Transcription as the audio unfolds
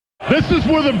This is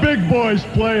where the big boys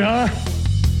play, huh?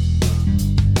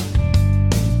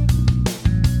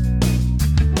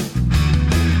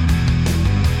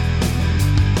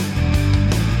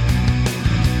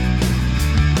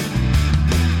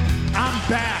 I'm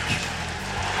back.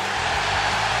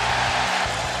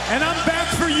 And I'm back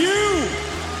for you.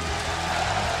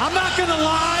 I'm not gonna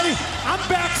lie, I'm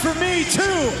back for me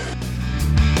too.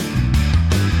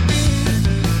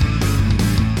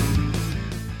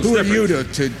 Who are you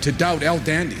to doubt El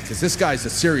Dandy? Because this guy's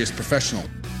a serious professional.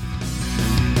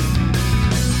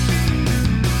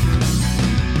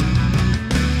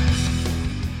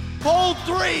 Hole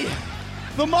 3,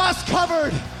 the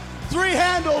moss-covered,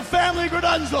 three-handle family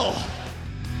Gradunzel.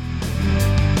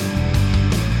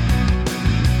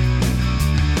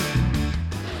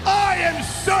 I am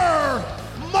Sir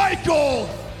Michael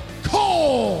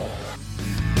Cole.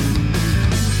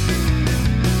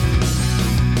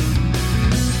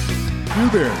 You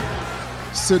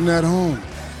there, sitting at home.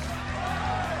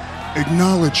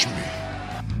 Acknowledge me.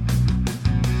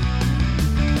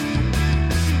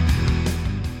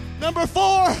 Number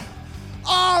 4,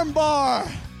 armbar.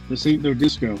 This ain't no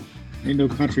disco. Ain't no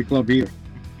country club either.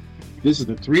 This is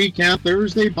the 3 Count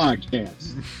Thursday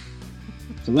podcast.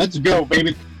 So let's go,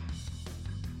 baby.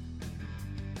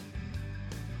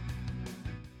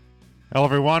 Hello,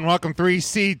 everyone. Welcome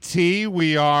 3CT.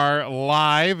 We are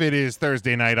live. It is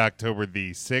Thursday night, October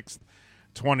the 6th,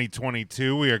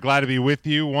 2022. We are glad to be with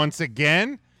you once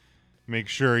again. Make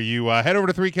sure you head over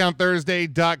to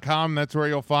 3countthursday.com. That's where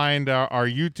you'll find our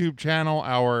YouTube channel,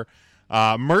 our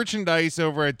merchandise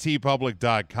over at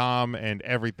tpublic.com, and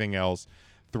everything else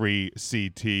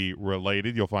 3CT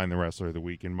related. You'll find the Wrestler of the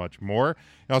Week and much more.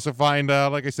 You also find,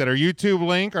 like I said, our YouTube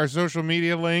link, our social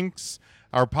media links,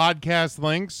 our podcast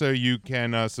links, so you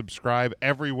can subscribe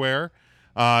everywhere.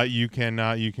 You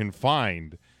can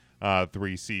find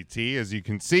 3CT, as you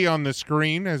can see on the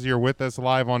screen as you're with us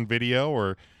live on video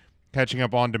or catching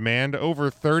up on demand. Over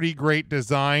 30 great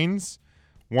designs.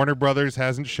 Warner Brothers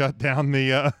hasn't shut down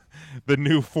the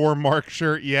new 4 Mark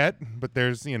shirt yet, but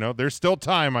there's still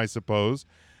time, I suppose.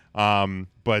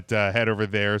 But head over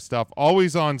there. Stuff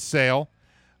always on sale.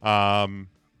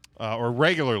 Or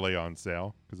regularly on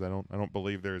sale, because I don't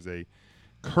believe there's a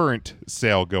current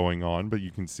sale going on, but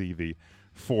you can see the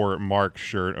 4 Mark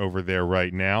shirt over there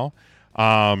right now.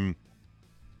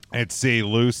 Let's see.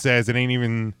 Lou says it ain't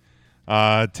even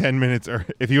 10 minutes.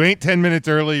 If you ain't 10 minutes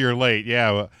early, you're late.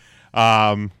 Yeah. We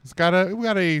got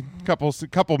a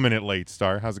couple minute late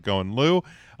start. How's it going, Lou?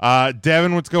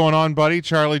 Devin, what's going on, buddy?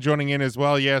 Charlie joining in as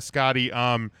well. Yeah, Scotty.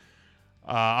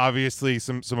 Obviously,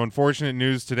 some unfortunate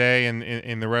news today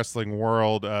in the wrestling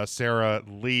world. Sarah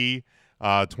Lee,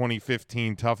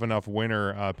 2015 Tough Enough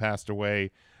winner, passed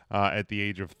away at the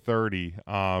age of 30.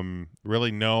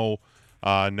 Really no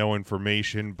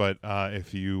information, but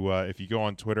if you go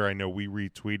on Twitter, I know we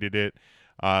retweeted it.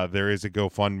 There is a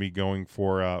GoFundMe going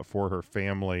for her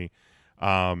family.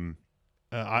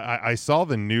 I saw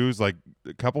the news, like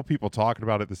a couple people talking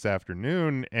about it this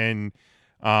afternoon, and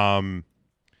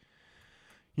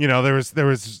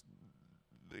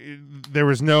there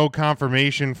was no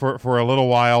confirmation for a little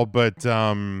while, but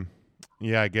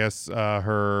I guess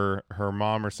her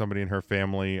mom or somebody in her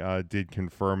family did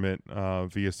confirm it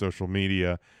via social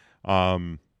media.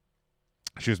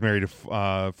 She was married to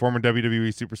former WWE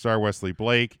superstar Wesley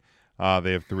Blake.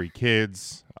 They have 3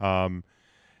 kids.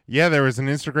 There was an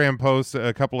Instagram post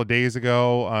a couple of days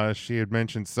ago. She had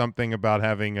mentioned something about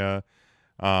having a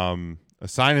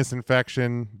sinus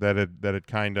infection that had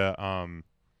kind of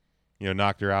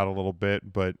knocked her out a little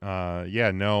bit, but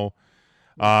no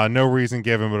reason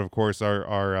given. But of course,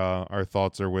 our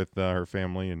thoughts are with her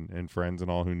family and friends and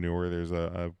all who knew her. There's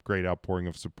a great outpouring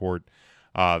of support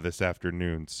this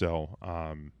afternoon. So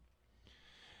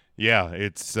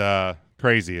it's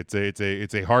crazy.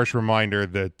 It's a harsh reminder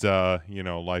that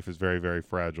life is very, very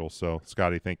fragile. So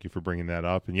Scotty, thank you for bringing that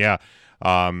up. And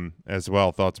as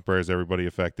well, thoughts and prayers to everybody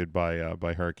affected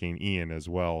by Hurricane Ian as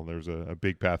well. There's a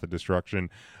big path of destruction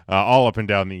all up and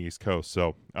down the East Coast.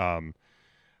 So we're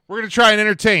going to try and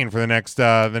entertain for the next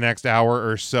hour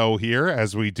or so here,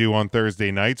 as we do on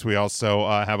Thursday nights. We also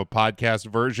have a podcast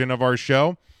version of our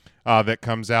show that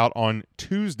comes out on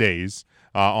Tuesdays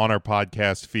on our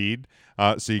podcast feed.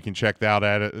 So you can check that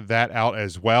out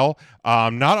as well.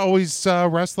 Not always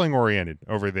wrestling oriented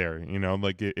over there.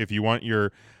 Like if you want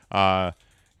your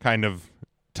kind of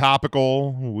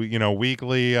topical,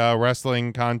 weekly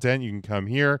wrestling content, you can come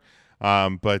here.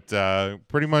 But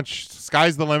pretty much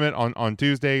sky's the limit on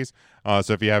Tuesdays.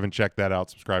 So if you haven't checked that out,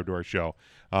 subscribe to our show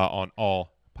on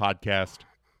all podcast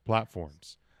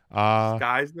platforms.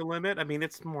 Sky's the limit. I mean,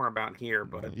 it's more about here,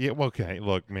 but yeah. Well, okay,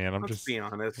 look, man, let's be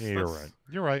honest. Yeah, you're right.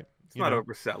 You're right. Let's not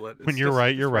oversell it. When you're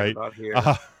right, you're right. About here.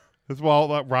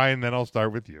 Well, Ryan, then I'll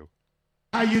start with you.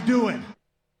 How you doing?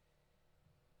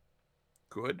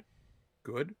 Good.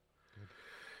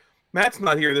 Matt's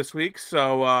not here this week,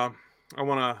 so I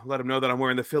want to let him know that I'm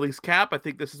wearing the Phillies cap. I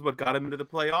think this is what got him into the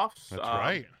playoffs. That's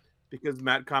right. Because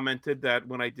Matt commented that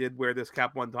when I did wear this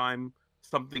cap one time,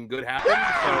 something good happened. So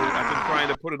I've been trying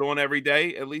to put it on every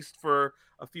day, at least for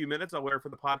a few minutes. I'll wear it for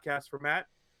the podcast for Matt.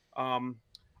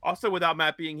 Also, without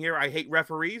Matt being here, I hate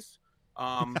referees.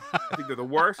 I think they're the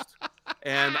worst.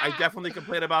 And I definitely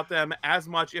complain about them as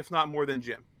much, if not more than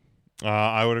Jim.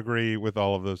 I would agree with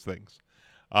all of those things.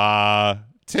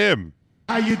 Tim.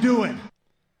 How you doing?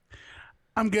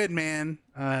 I'm good, man.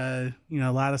 A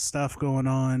lot of stuff going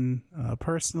on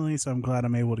personally, so I'm glad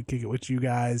I'm able to kick it with you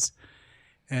guys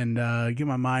and get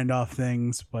my mind off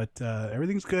things. But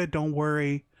everything's good. Don't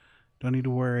worry. Don't need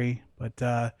to worry. But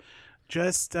I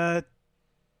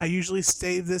usually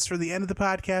save this for the end of the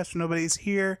podcast when nobody's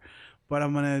here, but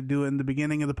I'm going to do it in the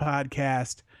beginning of the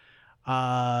podcast.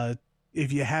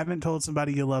 If you haven't told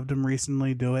somebody you loved them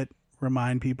recently, do it.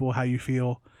 Remind people how you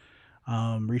feel.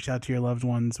 Reach out to your loved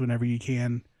ones whenever you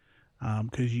can,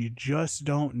 because you just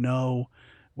don't know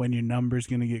when your number's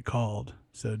going to get called.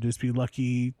 So just be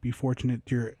lucky, be fortunate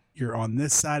you're on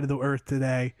this side of the earth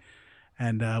today.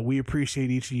 And we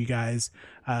appreciate each of you guys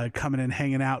coming and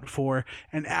hanging out for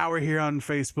an hour here on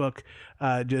Facebook,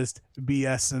 just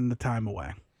BSing the time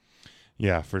away.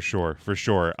 Yeah, for sure.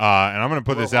 And I'm going to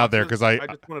put this out there because I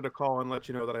just wanted to call and let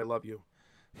you know that I love you.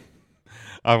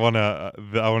 I want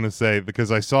to say,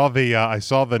 because I saw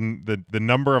the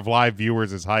number of live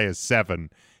viewers as high as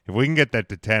 7. If we can get that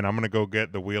to 10, I'm going to go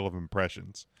get the Wheel of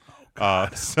Impressions.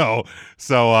 So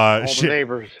the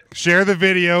neighbors. Share the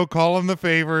video, call them the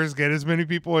favors, get as many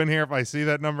people in here. If I see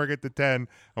that number get to 10,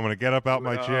 I'm going to get up out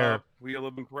my chair. Wheel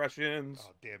of Impressions.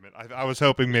 Oh, damn it. I was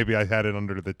hoping maybe I had it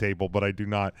under the table, but I do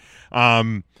not.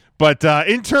 But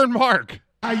intern Mark.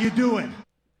 How you doing?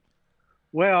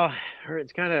 Well,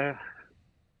 it's kind of,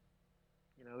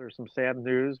 there's some sad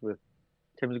news with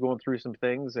Tim's going through some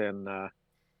things and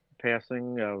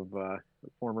passing of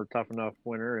former Tough Enough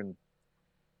winner, and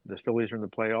the Phillies are in the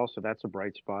playoffs, so that's a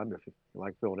bright spot if you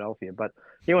like Philadelphia. But,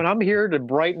 and I'm here to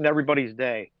brighten everybody's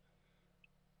day.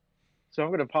 So I'm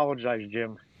going to apologize,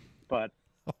 Jim, but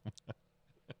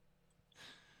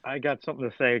I got something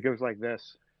to say. It goes like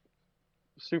this.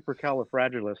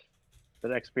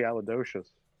 Supercalifragilisticexpialidocious.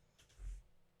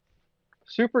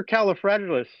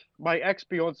 Supercalifragilis, my ex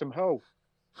be on some hoe.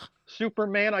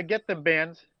 Superman, I get them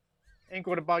bands. Ain't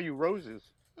going to buy you roses.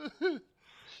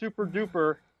 Super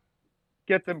duper,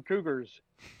 get them cougars.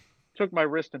 Took my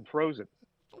wrist and froze it.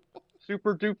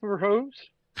 Super duper hose?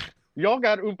 Y'all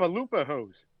got Oompa Loompa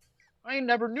hose. I ain't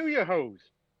never knew you hose.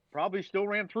 Probably still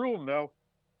ran through them, though.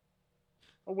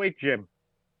 Oh, wait, Jim.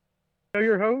 Know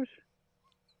your hose?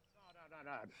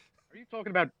 No. Are you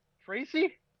talking about Tracy? You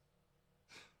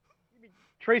mean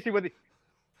Tracy with the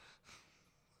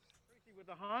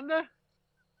Honda?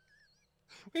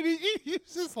 Wait, did you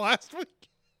use this last week?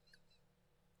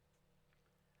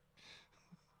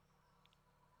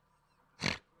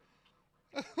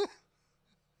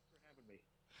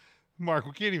 Mark,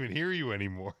 we can't even hear you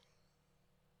anymore.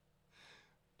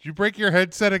 Did you break your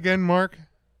headset again, Mark?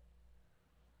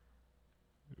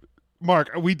 Mark,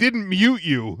 we didn't mute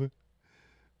you.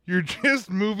 You're just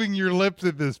moving your lips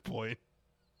at this point.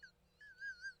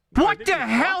 What the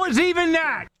hell is even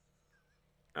that?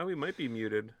 Oh, we might be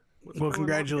muted. Well,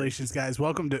 congratulations, guys.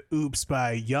 Welcome to Oops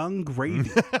by Young Gravy.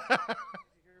 You hear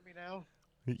me now?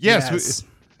 Yes.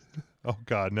 Oh,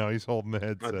 God, no, he's holding the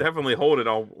headset. I'll definitely hold it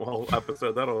all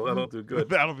episode. That'll do good.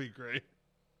 That'll be great.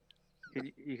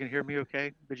 You can hear me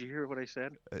okay? Did you hear what I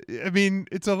said? I mean,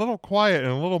 it's a little quiet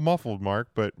and a little muffled, Mark,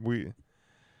 but I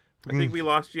think we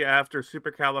lost you after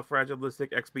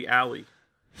Supercalifragilisticexpialidocious.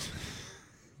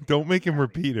 Don't make him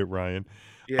repeat it, Ryan.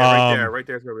 Yeah, right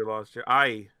there's where we lost you.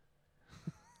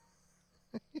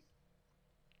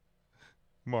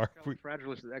 Mark.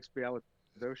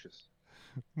 Supercalifragilisticexpialidocious.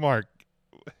 Mark,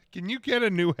 can you get a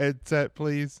new headset,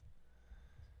 please?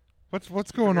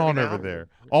 What's going on over there?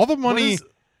 All the money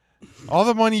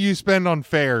you spend on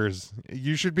fares,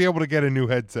 you should be able to get a new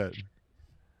headset.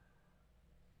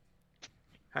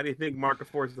 How do you think Mark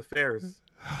affords the fares?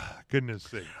 Goodness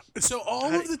sake! So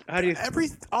all of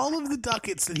the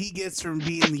ducats that he gets from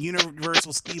being the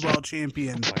Universal Skee-Ball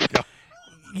champion,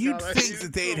 you'd think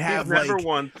that they'd have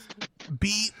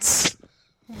beats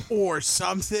or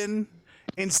something.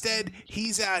 Instead,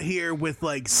 he's out here with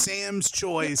like Sam's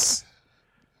Choice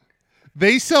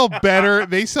They sell better.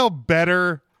 They sell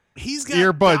better He's got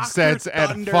earbud Dr. sets at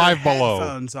Thunder Five Below.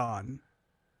 headphones on.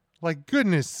 Like,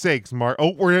 goodness sakes, Mark.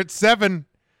 Oh, we're at 7.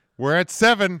 We're at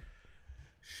 7.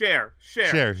 Share.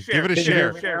 Give it a Can you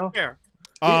share. hear me now? Share.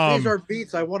 These are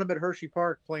Beats. I want them at Hershey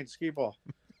Park playing skee ball.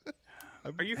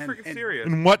 Are you And- freaking and- serious?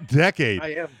 In what decade? I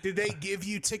am. Did they give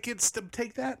you tickets to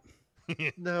take that?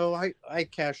 No, I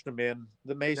cashed them in.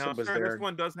 The Mason Now, was sure, there. this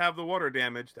one does have the water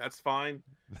damage. That's fine.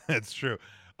 That's true.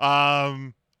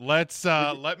 Let's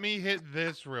let me hit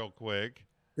this real quick.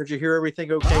 Did you hear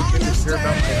everything okay? Did you hear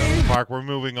about my hose? Mark, we're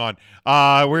moving on.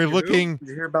 We're looking. Did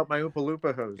you hear about my Oompa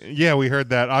Loompa hose? Yeah, we heard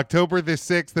that. October the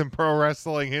 6th in pro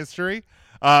wrestling history.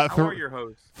 How are your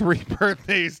hosts? 3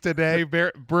 birthdays today.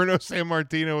 Bruno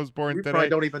Sammartino was born You today. probably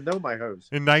don't even know my hose.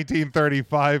 In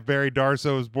 1935, Barry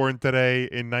Darso was born today.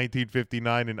 In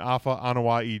 1959, and Afa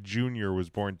Anawai Jr. was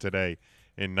born today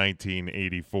in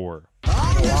 1984.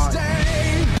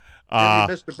 You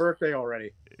missed a birthday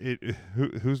already.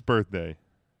 Whose birthday?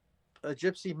 A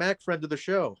Gypsy Mac friend of the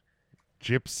show.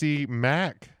 Gypsy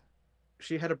Mac.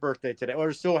 She had a birthday today. Or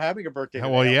is still having a birthday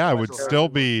today. Well, yeah, it Out would west. still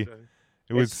be.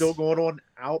 It would It's still going on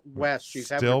out west. She's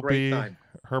having still a great be time.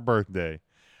 her birthday.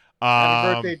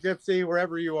 Happy birthday, Gypsy,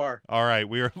 wherever you are. All right,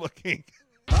 we are looking.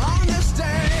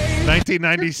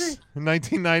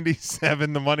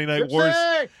 1997, the Monday Night Wars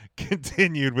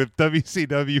continued with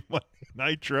WCW Monday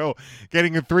Nitro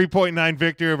getting a 3.9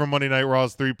 victory over Monday Night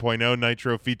Raw's 3.0.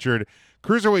 Nitro featured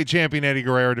Cruiserweight champion Eddie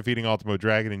Guerrero defeating Ultimo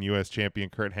Dragon and U.S. champion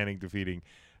Kurt Hennig defeating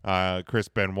Chris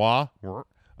Benoit.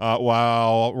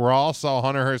 While Raw saw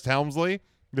Hunter Hearst Helmsley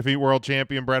defeat world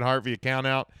champion Bret Hart via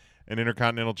countout, and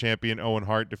Intercontinental champion Owen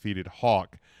Hart defeated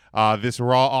Hawk. This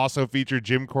Raw also featured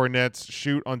Jim Cornette's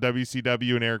shoot on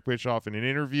WCW and Eric Bischoff in an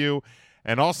interview,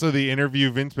 and also the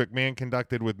interview Vince McMahon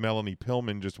conducted with Melanie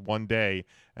Pillman just one day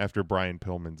after Brian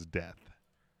Pillman's death.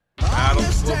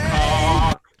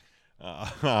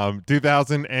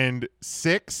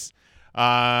 2006,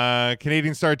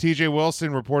 Canadian star TJ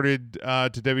Wilson reported to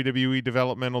WWE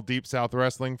Developmental Deep South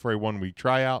Wrestling for a 1-week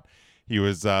tryout. He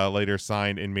was later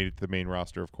signed and made it to the main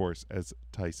roster, of course, as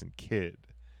Tyson Kidd.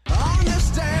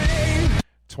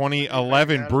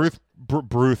 2011, Bruce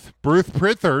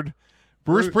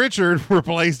Pritchard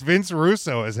replaced Vince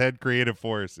Russo as head creative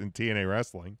force in TNA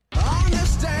Wrestling.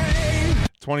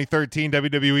 2013,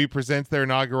 WWE presents their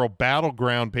inaugural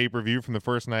Battleground pay-per-view from the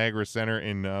First Niagara Center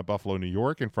in Buffalo, New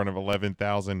York, in front of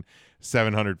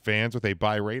 11,700 fans with a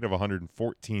buy rate of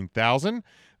 114,000.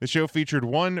 The show featured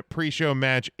 1 pre-show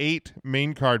match, 8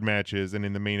 main card matches, and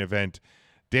in the main event,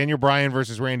 Daniel Bryan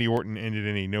versus Randy Orton ended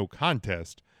in a no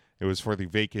contest. It was for the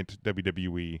vacant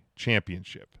WWE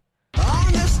Championship.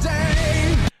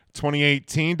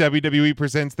 2018, WWE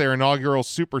presents their inaugural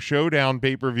Super Showdown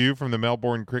pay-per-view from the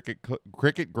Melbourne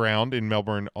Cricket Ground in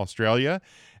Melbourne, Australia,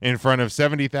 in front of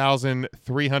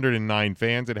 70,309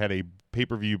 fans. It had a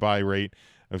pay-per-view buy rate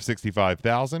of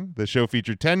 65,000. The show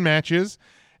featured 10 matches,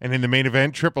 and in the main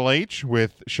event, Triple H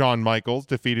with Shawn Michaels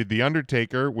defeated The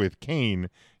Undertaker with Kane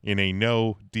in a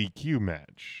no DQ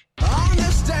match.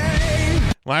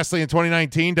 Lastly, in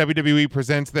 2019, WWE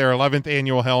presents their 11th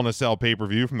annual Hell in a Cell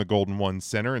pay-per-view from the Golden One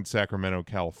Center in Sacramento,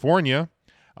 California,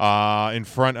 in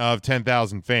front of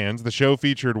 10,000 fans. The show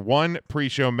featured 1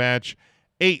 pre-show match,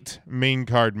 8 main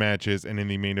card matches, and in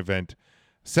the main event,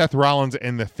 Seth Rollins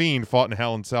and The Fiend fought in a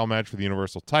Hell in a Cell match for the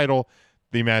Universal title.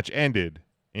 The match ended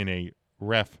in a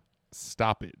ref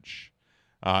stoppage.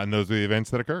 And those are the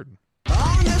events that occurred.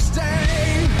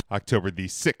 October the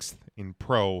 6th in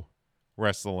pro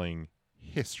wrestling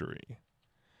history.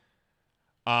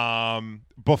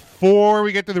 Before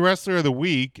we get to the wrestler of the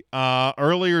week,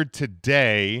 earlier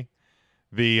today,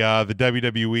 the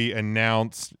WWE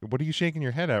announced. What are you shaking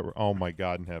your head at? Oh my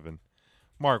God in heaven,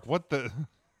 Mark! What the?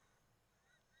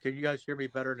 Can you guys hear me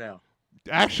better now?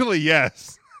 Actually,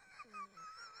 yes.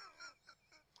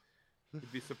 You'd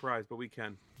be surprised, but we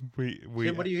can. We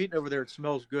Jim, what are you eating over there? It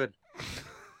smells good.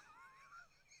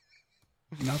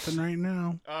 Nothing right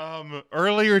now.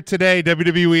 Earlier today,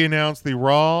 WWE announced the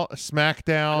Raw, I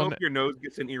SmackDown, hope your nose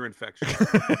gets an ear infection.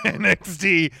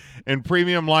 NXT, and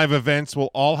Premium Live events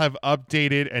will all have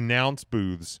updated announce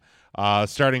booths,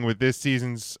 starting with this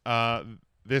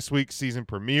week's season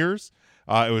premieres.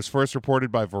 It was first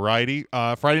reported by Variety.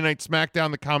 Friday Night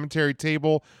SmackDown, the commentary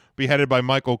table will be headed by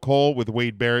Michael Cole with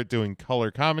Wade Barrett doing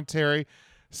color commentary.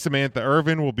 Samantha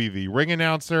Irvin will be the ring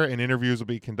announcer, and interviews will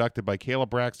be conducted by Kayla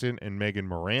Braxton and Megan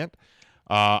Morant.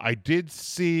 I did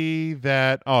see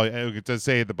that. Oh, it does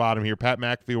say at the bottom here, Pat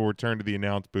McAfee will return to the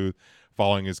announce booth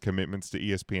following his commitments to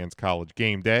ESPN's College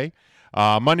Game Day.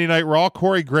 Monday Night Raw,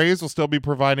 Corey Graves will still be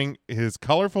providing his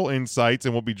colorful insights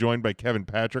and will be joined by Kevin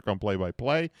Patrick on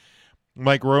play-by-play.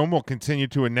 Mike Rome will continue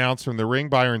to announce from the ring.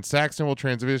 Byron Saxton will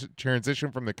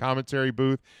transition from the commentary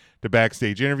booth to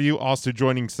backstage interview. Also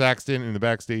joining Saxton in the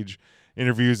backstage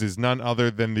interviews is none other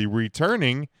than the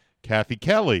returning Kathy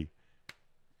Kelly.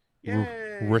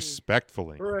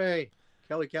 Respectfully. Hooray.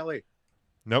 Kelly.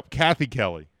 Nope, Kathy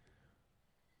Kelly.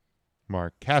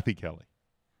 Mark, Kathy Kelly.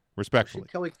 Respectfully.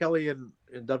 Kelly in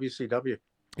WCW.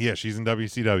 Yeah, she's in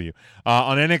WCW.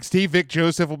 On NXT, Vic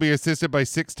Joseph will be assisted by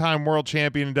six-time world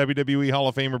champion and WWE Hall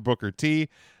of Famer Booker T.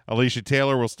 Alicia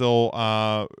Taylor will still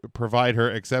provide her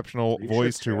exceptional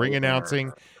voice to ring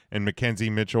announcing, and Mackenzie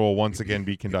Mitchell will once again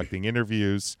be conducting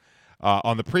interviews.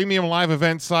 On the premium live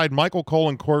event side, Michael Cole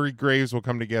and Corey Graves will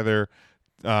come together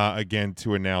again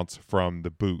to announce from the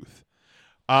booth.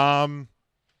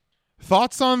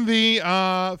 Thoughts on the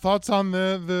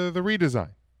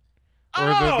redesign or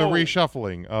the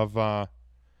reshuffling of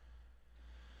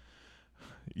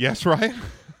yes, Ryan?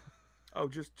 Oh,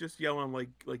 just yelling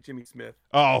like Jimmy Smith.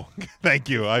 Oh, thank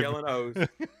you. Yelling O's.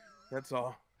 That's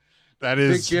all. That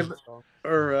is Big Jim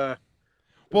or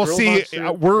well, see,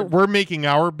 we're making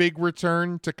our big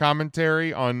return to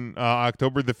commentary on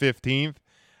October the 15th.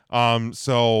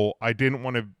 So I didn't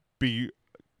want to be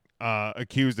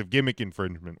accused of gimmick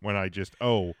infringement when I just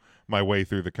owe my way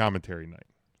through the commentary night.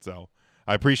 So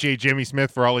I appreciate Jimmy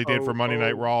Smith for all he did for Monday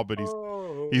Night Raw, but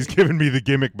he's given me the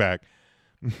gimmick back.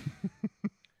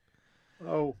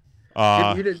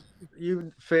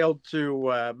 You failed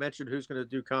to mention who's going to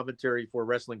do commentary for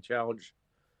Wrestling Challenge.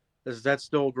 Is that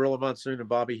still Gorilla Monsoon and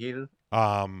Bobby Heenan?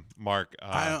 Mark,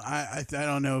 I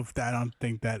don't know if I don't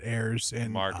think that airs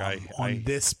in Mark, on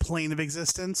this plane of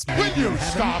existence. Will you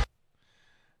stop?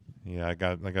 Yeah, I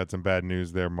got some bad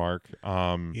news there, Mark.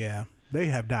 Yeah, they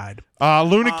have died.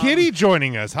 Luna Kitty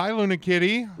joining us. Hi, Luna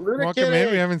Kitty. Welcome in.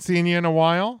 We haven't seen you in a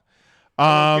while.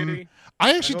 I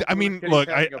couldn't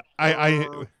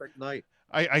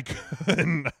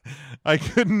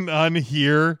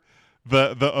unhear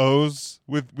the O's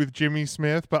with Jimmy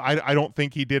Smith, but I don't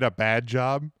think he did a bad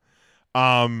job.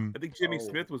 I think Jimmy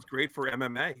Smith was great for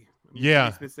MMA. Yeah,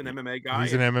 Jimmy Smith's an MMA guy.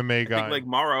 He's an MMA guy. I think like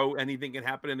Morrow, anything can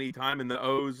happen anytime, and the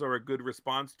O's are a good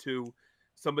response to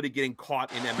somebody getting caught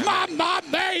in MMA. Mamma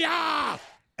mia!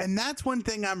 And that's one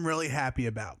thing I'm really happy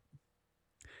about,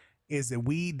 is that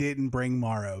we didn't bring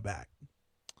Morrow back.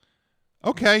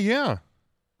 Okay, yeah.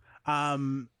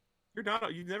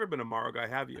 You've never been a Morrow guy,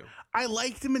 have you? I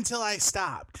liked him until I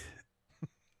stopped.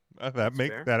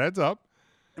 That adds up.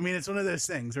 I mean, it's one of those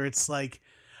things where it's like,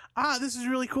 this is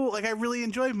really cool. Like, I really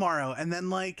enjoyed Morrow, and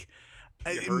then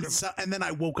and then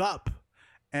I woke up,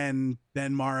 and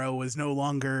then Morrow was no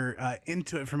longer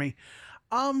into it for me.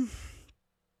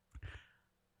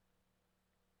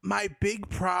 My big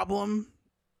problem,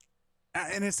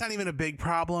 and it's not even a big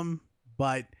problem,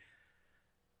 but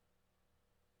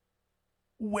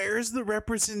where's the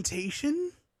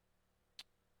representation?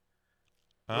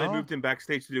 They moved him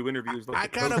backstage to do interviews. I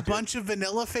got a bunch of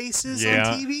vanilla faces on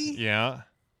TV. Yeah,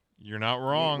 you're not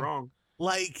wrong.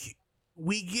 Like,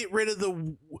 we get rid of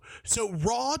so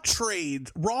Raw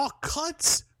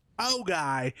cuts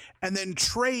guy and then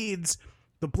trades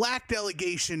the black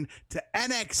delegation to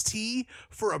NXT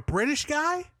for a British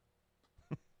guy.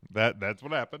 That's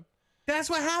what happened. That's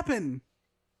what happened.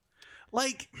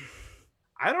 Like,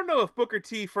 I don't know if Booker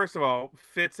T, first of all,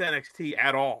 fits NXT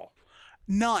at all.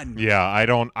 None. Yeah, I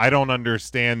don't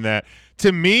understand that.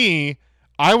 To me,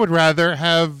 I would rather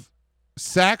have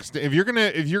Saxton. If you're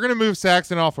gonna move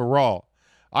Saxton off of Raw,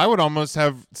 I would almost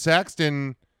have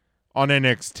Saxton on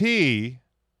NXT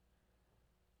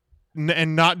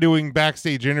and not doing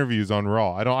backstage interviews on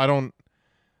Raw. I don't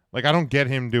get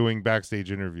him doing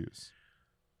backstage interviews.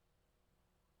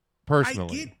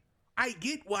 Personally, I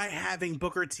get why having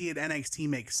Booker T at NXT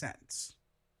makes sense.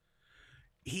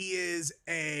 He's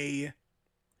a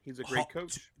great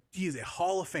coach. He is a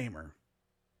Hall of Famer.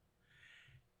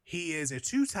 He is a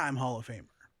 2-time Hall of Famer,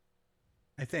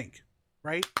 I think.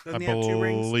 Right? Doesn't he have 2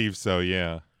 rings? I believe so,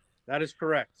 yeah. That is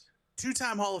correct.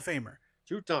 2-time Hall of Famer.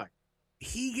 2-time.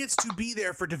 He gets to be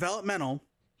there for developmental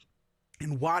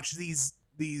and watch these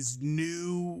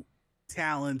new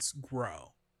talents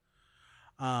grow.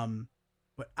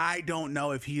 But I don't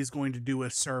know if he is going to do a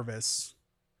service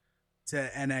to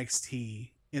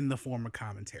NXT in the form of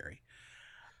commentary.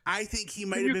 I think he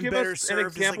might have been better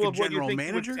served as like a general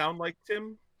manager. Would sound like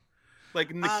Tim?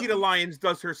 Like Nikita Lyons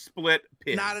does her split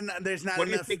pin. There's not what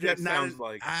enough. Do you think that sounds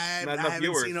like? I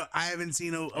haven't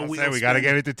seen a wheel. We got to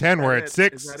get it to 10. We're at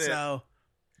 6. So,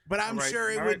 but I'm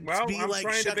sure it would be like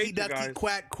Shucky Ducky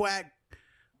Quack Quack.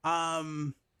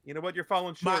 You know what? You're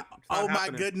falling My, short. It's not oh my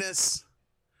happening. goodness.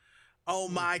 Oh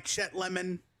my Chet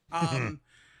Lemon.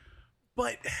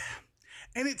 But,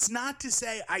 and it's not to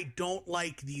say I don't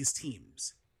like these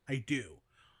teams. I do.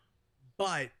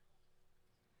 But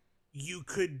you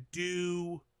could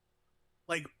do,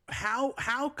 like,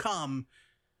 how come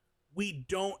we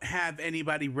don't have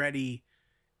anybody ready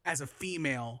as a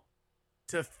female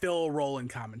to fill a role in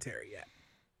commentary yet?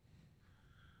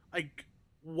 Like,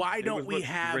 why It don't was we what,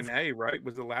 have Renee? Right?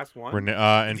 Was the last one? Renee,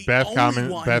 and the Beth only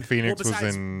one- Beth Phoenix well, was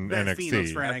besides in Beth NXT.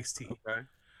 Phoenix for NXT. Okay.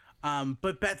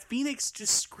 But Beth Phoenix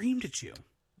just screamed at you.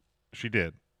 She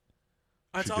did.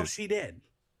 That's She all did. she did.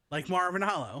 Like Marvin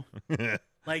Hollow,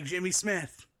 like Jimmy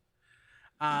Smith.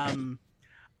 I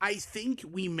think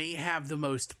we may have the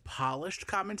most polished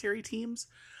commentary teams.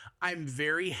 I'm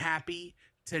very happy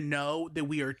to know that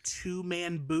we are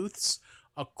 2-man booths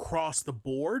across the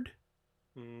board.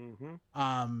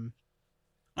 Mm-hmm.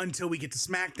 Until we get to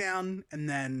SmackDown, and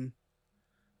then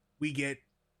we get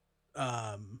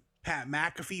Pat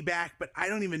McAfee back. But I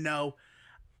don't even know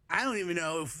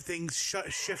if things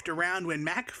shift around when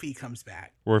McAfee comes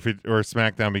back. Or or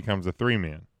SmackDown becomes a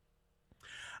 3-man.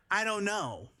 I don't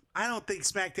know. I don't think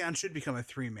SmackDown should become a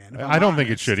 3-man. I don't think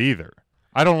it should either.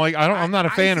 I'm not a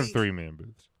fan of think- 3-man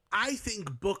booths. I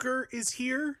think Booker is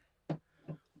here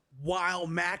while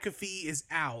McAfee is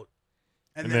out.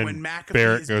 And then when McAfee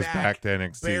Barrett is goes back to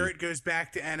NXT. Barrett goes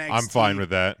back to NXT. I'm fine with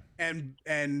that. And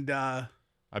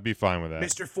I'd be fine with that.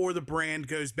 Mr. For the Brand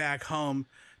goes back home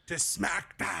to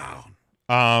SmackDown.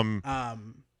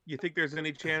 You think there's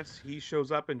any chance he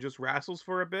shows up and just wrestles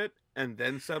for a bit and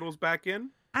then settles back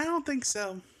in? I don't think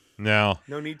so. No.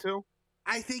 No need to?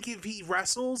 I think if he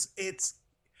wrestles,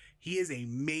 he is a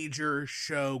major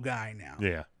show guy now.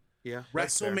 Yeah. Yeah.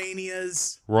 that's fair.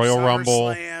 WrestleManias, Royal Rumble.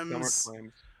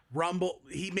 SummerSlams, Rumble.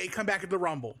 He may come back at the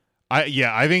Rumble.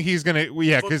 I think he's gonna.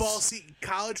 Yeah, because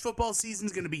college football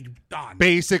season's gonna be done.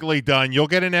 Basically done. You'll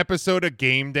get an episode of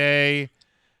Game Day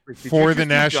Did for you the just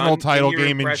do national done title in your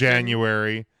game in impression?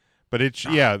 January. But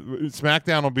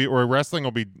SmackDown will be, or wrestling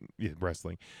will be,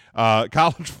 wrestling.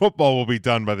 College football will be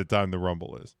done by the time the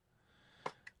Rumble is.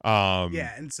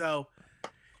 Yeah, and so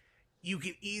you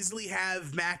can easily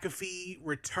have McAfee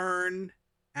return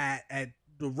at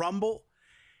the Rumble.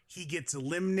 He gets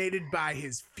eliminated by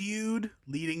his feud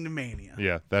leading to Mania.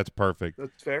 Yeah, that's perfect.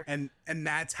 That's fair. And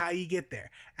that's how you get there.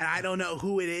 And I don't know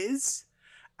who it is.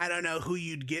 I don't know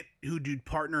who'd you'd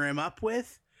partner him up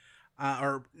with.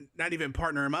 Or not even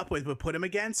partner him up with, but put him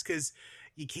against, because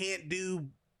you can't do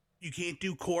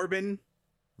Corbin.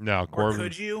 No, Corbin. Or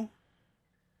could you?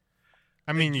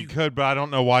 I mean, you could, but I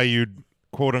don't know why you'd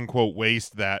quote unquote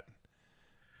waste that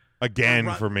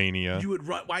again for Mania.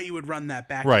 Why you would run that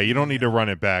back? Right, you don't need to run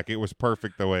it back. It was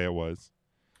perfect the way it was.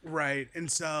 Right,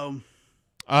 and so,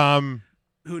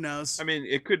 who knows? I mean,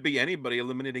 it could be anybody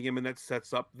eliminating him, and that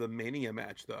sets up the Mania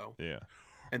match, though. Yeah.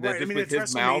 And then right, just I mean, with it's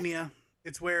his mouth. WrestleMania.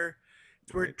 It's where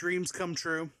dreams come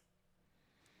true.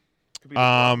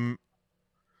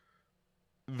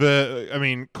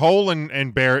 Cole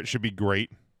and Barrett should be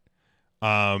great.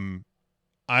 I'm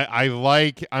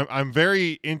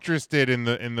very interested in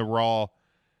the Raw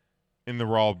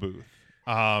booth.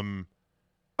 I'm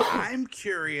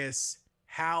curious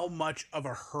how much of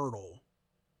a hurdle,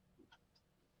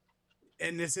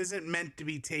 and this isn't meant to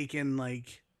be taken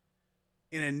like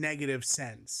in a negative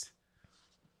sense,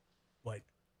 but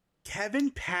Kevin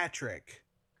Patrick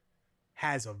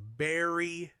has a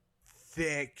very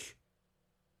thick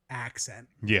accent.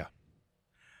 Yeah.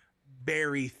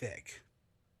 Very thick.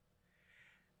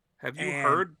 Have you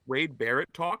heard Wade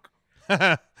Barrett talk?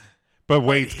 But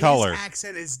Wade's color. His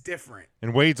accent is different.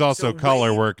 And Wade's also So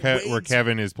color, where Wade's-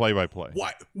 Kevin is play-by-play.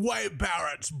 Wade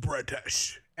Barrett's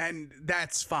British. And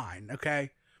that's fine,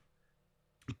 okay?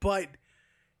 But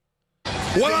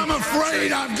Well, I'm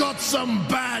afraid I've got some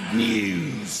bad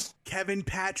news. Kevin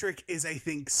Patrick is, I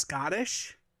think,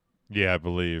 Scottish. Yeah, I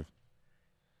believe.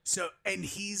 So, and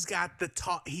he's got the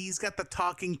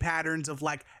talking patterns of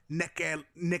like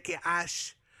Nicky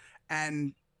Ash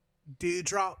and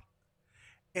Dewdrop,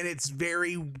 and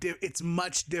it's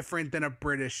much different than a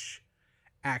British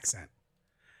accent.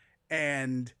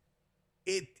 And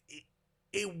it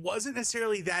wasn't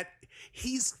necessarily that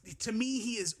to me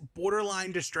he is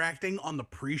borderline distracting on the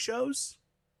pre-shows.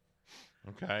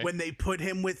 Okay. When they put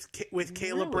him with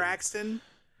Caleb Braxton,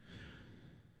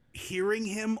 hearing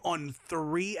him on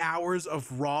 3 hours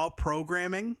of Raw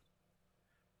programming,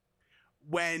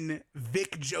 when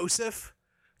Vic Joseph,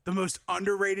 the most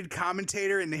underrated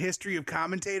commentator in the history of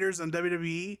commentators on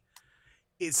WWE,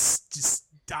 is just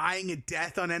dying a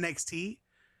death on NXT.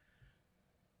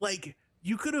 Like,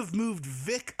 You could have moved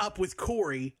Vic up with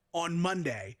Corey on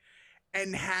Monday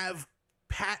and have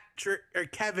Patrick or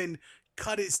Kevin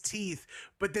cut his teeth,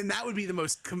 but then that would be the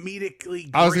most comedically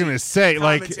great I was gonna say,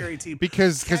 like, commentary team.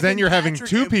 because Kevin then you're having Patrick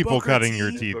two and people Booker cutting T,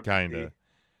 your teeth, kind of.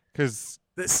 Because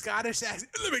the Scottish accent.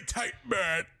 Let me take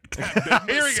man.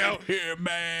 Here we go. Here,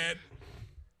 man.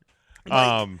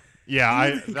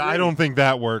 Yeah, I don't think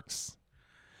that works.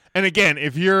 And again,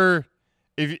 if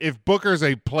Booker's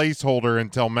a placeholder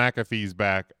until McAfee's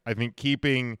back, I think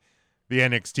keeping the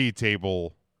NXT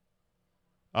table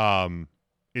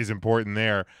is important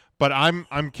there. But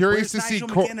I'm curious to see.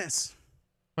 McGuinness?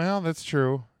 Well, that's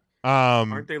true.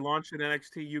 Aren't they launching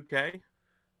NXT UK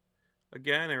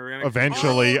again? Or NXT?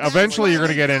 Eventually, Oh, you're going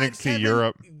to get God, NXT Kevin,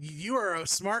 Europe. You are a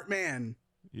smart man.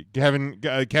 Kevin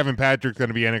Patrick's going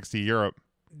to be NXT Europe.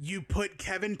 You put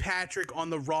Kevin Patrick on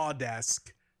the Raw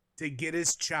desk to get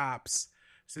his chops,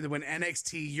 so that when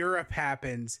NXT Europe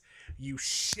happens, you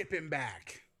ship him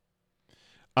back.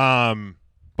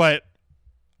 But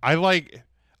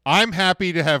I'm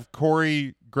happy to have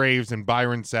Corey Graves and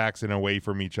Byron Saxton away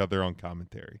from each other on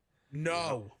commentary.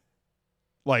 No.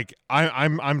 Like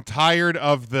I'm tired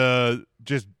of the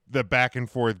back and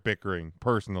forth bickering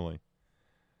personally.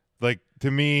 Like, to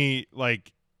me,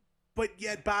 like. But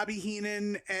yet Bobby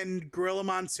Heenan and Gorilla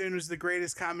Monsoon was the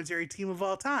greatest commentary team of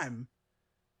all time.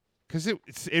 Because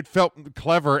it felt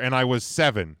clever, and I was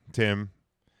 7, Tim.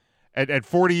 At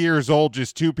 40 years old,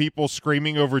 just two people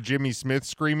screaming over Jimmy Smith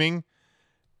screaming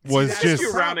was just.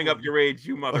 You're rounding up your age,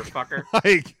 you motherfucker.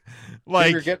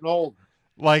 like you're getting old.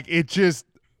 Like, it just.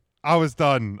 I was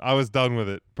done. I was done with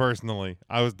it, personally.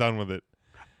 I was done with it.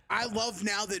 I love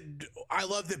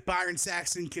that Byron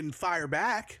Saxton can fire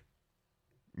back.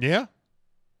 Yeah.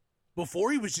 Before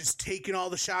he was just taking all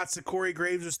the shots that Corey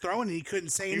Graves was throwing, and he couldn't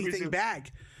say anything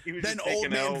back. Then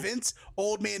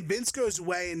old man Vince goes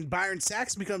away, and Byron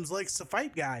Saxton becomes like the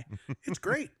fight guy. It's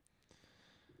great.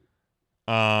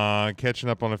 Catching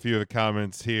up on a few of the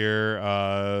comments here.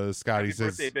 Scotty Happy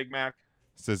says, birthday, Big Mac.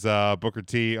 Says Booker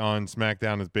T on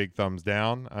SmackDown is big thumbs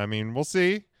down. I mean, we'll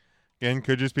see. Again,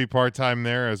 could just be part-time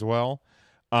there as well.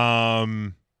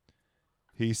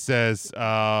 He says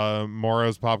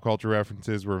Morrow's pop culture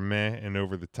references were meh and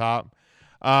over the top.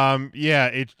 Yeah,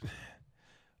 it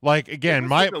like again,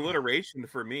 my alliteration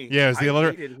for me. Yeah, it was the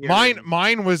alliteration.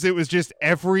 Mine was it was just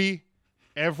every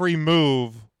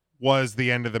move was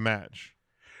the end of the match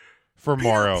for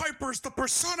Morrow. Peter Piper's the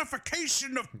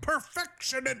personification of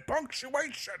perfection and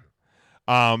punctuation.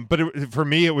 But for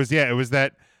me, it was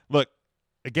that look.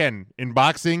 Again, in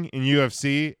boxing, in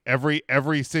UFC,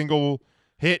 every single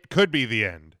hit could be the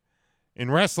end.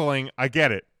 In wrestling, I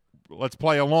get it. Let's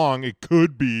play along. It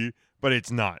could be, but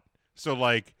it's not. So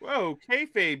like, whoa,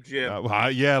 kayfabe, Jim.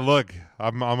 Yeah, look,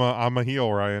 I'm a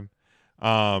heel, Ryan.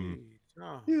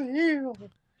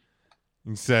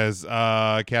 He says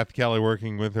Kathy Kelly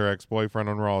working with her ex-boyfriend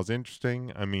on Raw is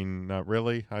interesting. I mean, not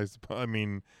really. I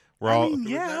mean.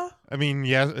 Yeah. I mean,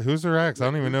 yeah. Who's her ex? I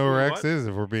don't even know who her ex is,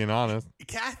 if we're being honest.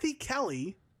 Kathy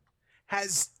Kelly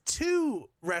has 2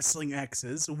 wrestling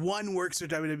exes. One works for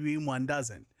WWE, one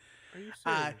doesn't. Are you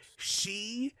serious?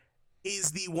 She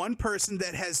is the one person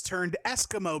that has turned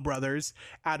Eskimo Brothers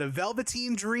out of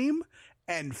Velveteen Dream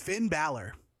and Finn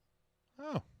Balor.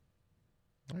 Oh.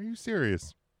 Are you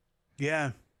serious?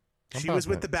 Yeah. She was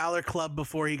with the Balor Club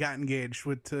before he got engaged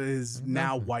with his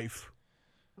now wife.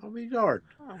 Oh, my God.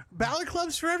 Balor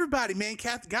Club's for everybody, man.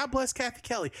 God bless Kathy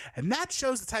Kelly. And that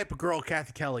shows the type of girl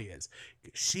Kathy Kelly is.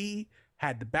 She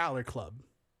had the Balor Club.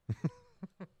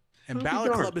 And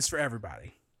Balor Club is for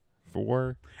everybody.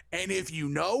 And if you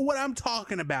know what I'm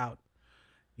talking about,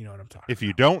 you know what I'm talking about. If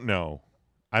you don't know,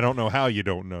 I don't know how you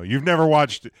don't know. You've never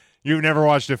watched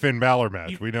a Finn Balor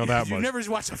match. We know that much. You've never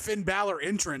watched a Finn Balor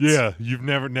entrance. Yeah, you've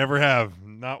never have.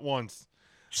 Not once.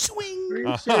 Swing. Are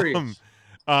you serious?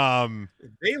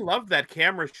 They love that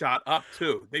camera shot up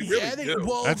too. They really do.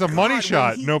 Well, that's a money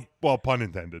shot. Well, pun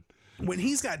intended. When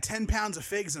he's got 10 pounds of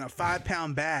figs in a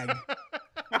 5-pound bag,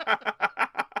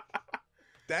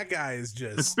 that guy is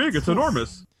just. It's big. It's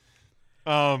enormous.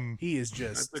 He is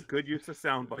just. That's a good use of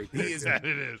soundbite. He is. That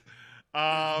it is.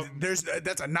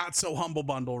 That's a not so humble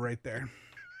bundle right there.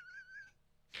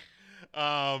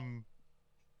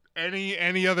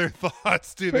 Any other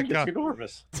thoughts to the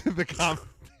commentary?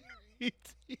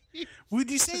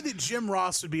 Would you say that Jim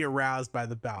Ross would be aroused by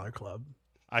the Balor Club?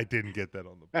 I didn't get that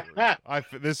on the board.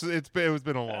 It's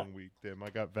been a long week, Tim.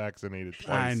 I got vaccinated twice.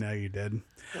 I know you did.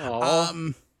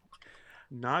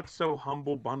 Not so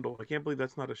humble bundle. I can't believe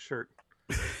that's not a shirt.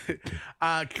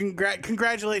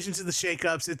 Congratulations to the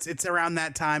shakeups. It's around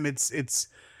that time. It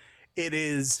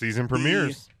is season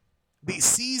premieres. the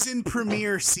season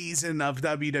premiere season of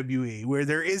WWE, where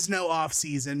there is no off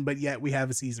season, but yet we have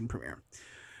a season premiere.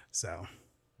 So,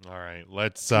 all right,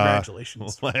 let's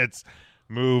congratulations. Let's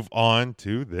move on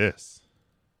to this.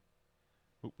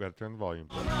 Oop, gotta turn the volume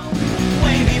down.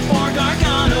 Way before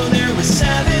Gargano, there was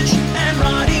Savage and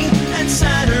Roddy, and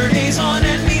Saturdays on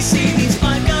NBC. These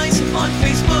five guys on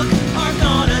Facebook are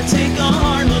gonna take a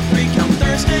hard look. Recount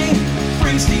Thursday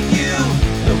brings to you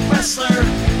the wrestler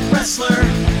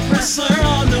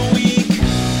on the week.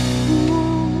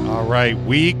 All right,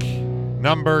 week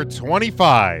number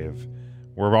 25.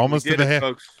 We're almost to the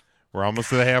folks. We're almost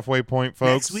to the halfway point,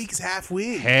 folks. Next week's half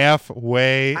week.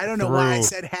 Halfway. I don't know through. why I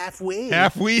said halfway.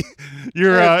 Halfway.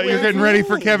 You're getting ready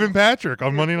for Kevin Patrick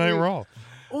on Monday Night Raw.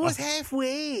 Oh, it's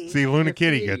halfway. See, Luna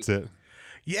Kitty gets it.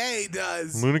 Yeah, he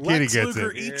does. Luna Kitty Lex gets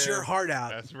Luger it. eats your heart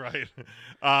out. That's right.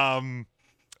 All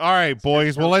right,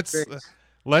 boys. Well, let's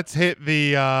hit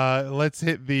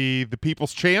the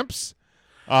People's Champs.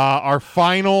 Our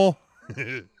final.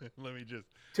 Let me just.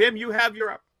 Tim, you have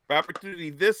your opportunity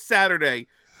this Saturday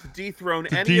to dethrone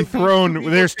any of these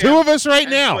There's two of us right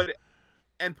now.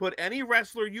 Put any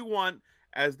wrestler you want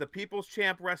as the People's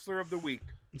Champ Wrestler of the Week.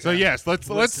 So yes, let's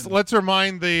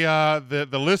remind the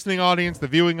listening audience, the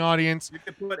viewing audience. You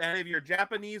can put any of your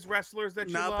Japanese wrestlers that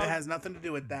you love. Nope, it has nothing to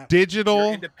do with that.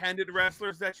 Your independent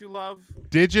wrestlers that you love.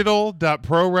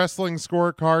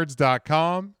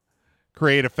 Digital.prowrestlingscorecards.com.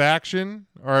 Create a faction.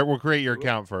 All right, we'll create your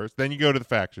account first. Then you go to the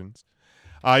factions.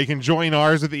 You can join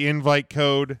ours with the invite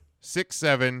code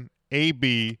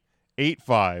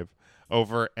 67AB85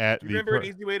 over at Do you remember an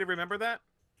easy way to remember that?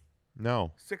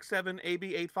 No.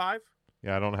 67AB85?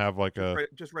 Yeah, I don't have like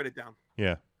just write it down.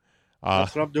 Yeah.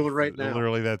 That's what I'm doing right now.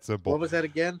 Literally, that's a What was that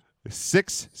again?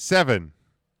 67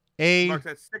 Mark,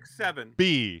 that's 67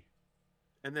 B.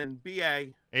 And then BA.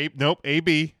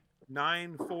 AB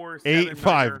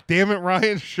 947 Damn it,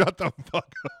 Ryan! Shut the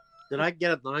fuck up. Did I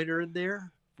get a niner in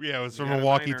there? Yeah, it was from a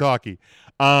walkie-talkie.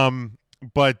 One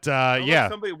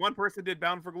person did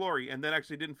Bound for Glory and then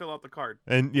actually didn't fill out the card.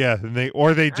 And yeah, they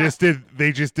just did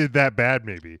that bad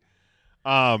maybe.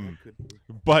 For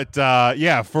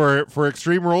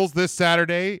Extreme Rules this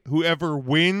Saturday, whoever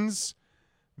wins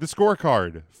the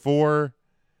scorecard for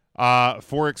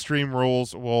Extreme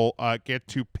Rules will get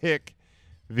to pick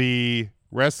the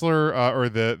wrestler or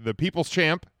the People's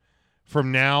Champ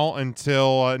from now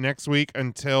until next week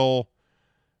until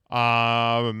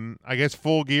I guess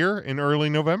Full Gear in early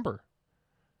November.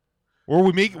 Or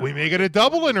we make it a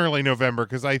double in early November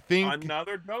because I think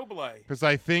another double. Because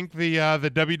I think the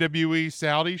WWE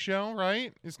Saudi show,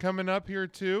 right, is coming up here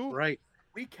too. Right.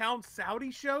 We count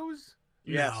Saudi shows?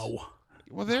 Yes. No.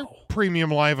 Well, they're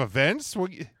premium live events. Well,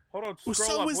 hold on. Well,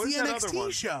 so up. was What the is that other NXT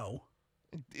one? show.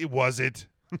 Was it?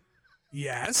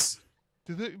 Yes.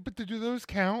 Do those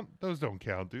count? Those don't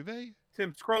count, do they?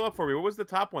 Tim, scroll up for me. What was the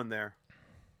top one there?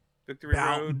 Victory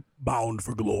Road. Bound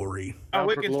for Glory. Oh,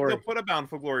 we can still put a Bound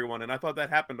for Glory one, and I thought that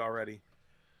happened already.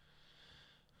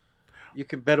 You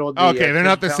can bet on the okay, they're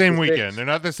not the same weekend. They're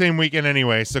not the same weekend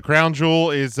anyway. So Crown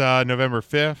Jewel is November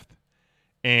 5th,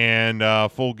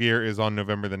 and Full Gear is on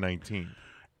November the 19th.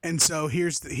 And so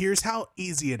here's how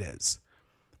easy it is.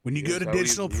 When you go to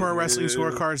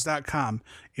digitalprowrestlingscorecards.com,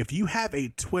 if you have a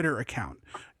Twitter account,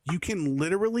 you can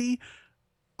literally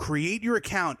create your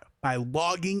account by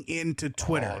logging into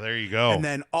Twitter. Oh, there you go. And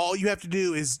then all you have to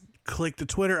do is click the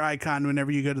Twitter icon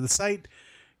whenever you go to the site.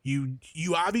 You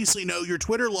obviously know your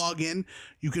Twitter login.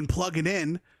 You can plug it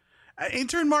in.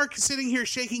 Intern Mark is sitting here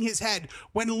shaking his head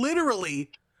when literally,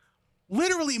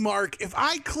 Mark, if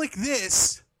I click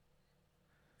the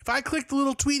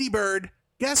little Tweety bird,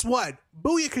 guess what?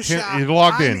 Booyakasha, you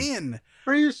logged I'm in. in.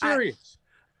 Are you serious?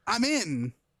 I'm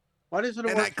in. Why doesn't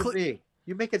it work for me?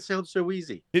 You make it sound so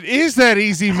easy. It is that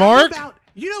easy, Mark.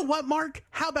 You know what, Mark?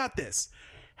 How about this?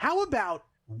 How about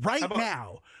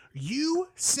now you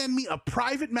send me a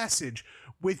private message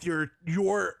with your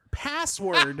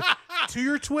password to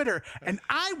your Twitter, and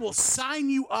I will sign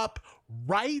you up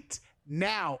right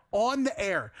now on the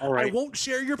air. All right. I won't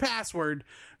share your password.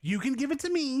 You can give it to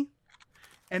me,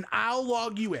 and I'll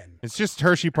log you in. It's just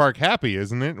Hershey Park Happy,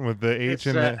 isn't it? With the H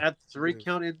and the... At 3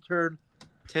 count intern,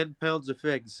 10 pounds of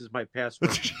figs is my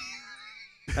password.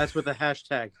 That's with the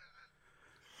hashtag.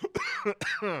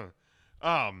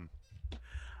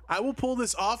 I will pull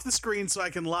this off the screen so I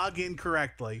can log in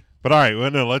correctly. But all right, well,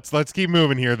 no, let's keep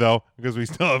moving here though, because we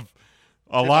still have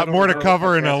a lot more to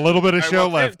cover and a little bit of show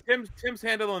left. Tim's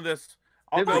handling this.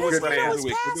 I'll go with Wrestler of the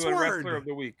Week. We're doing Wrestler of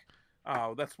the Week.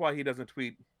 Oh, that's why he doesn't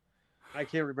tweet. I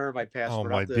can't remember my password. Oh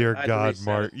my dear God,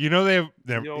 Mark! You know they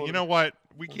have. You know what?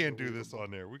 We can't do this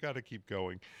on there. We got to keep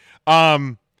going.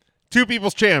 two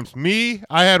people's champs. Me,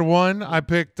 I had one. I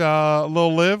picked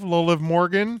Lil Liv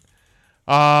Morgan.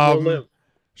 Lil Liv.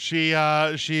 She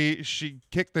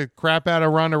kicked the crap out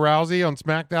of Ronda Rousey on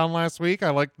SmackDown last week. I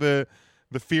like the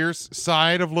fierce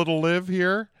side of Little Liv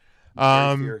here.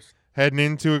 Heading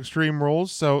into Extreme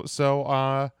Rules. So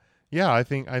yeah, I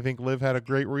think Liv had a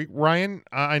great week. Ryan,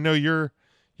 I know you're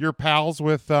pals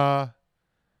with the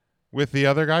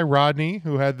other guy, Rodney,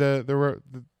 who had the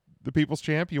People's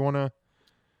Champ. You wanna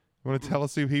tell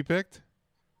us who he picked?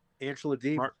 Angela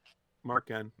Deeb.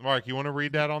 Mark N. Mark, you want to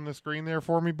read that on the screen there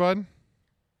for me, bud?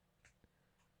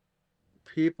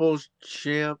 People's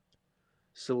Champ,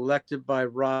 selected by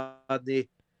Rodney.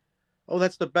 Oh,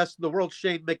 that's the best in the world,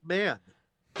 Shane McMahon.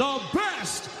 The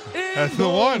best in That's the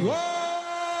one.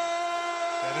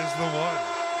 That is the one.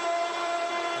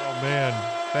 Oh, man.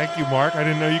 Thank you, Mark. I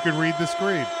didn't know you could read the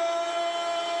screen.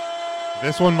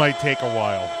 This one might take a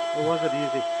while. It wasn't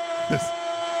easy.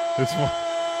 This one.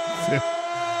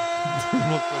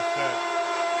 Look what's that.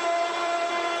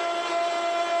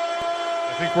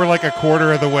 I think we're like a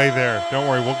quarter of the way there. Don't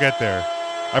worry, we'll get there.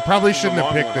 I probably shouldn't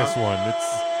have picked this one.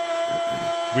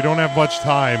 We don't have much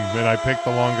time, and I picked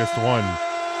the longest one.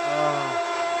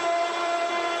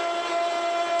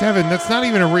 Devin, that's not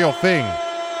even a real thing.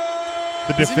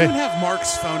 Does anyone have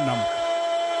Mark's phone number?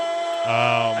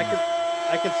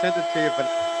 I can send it to you, but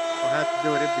I'll have to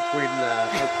do it in between the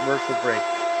commercial break.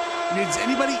 Does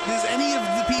any of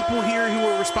the people here who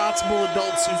are responsible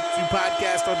adults who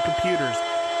podcast on computers,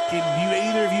 do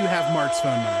either of you have Mark's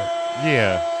phone number?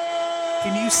 Yeah.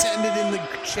 Can you send it in the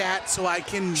chat so I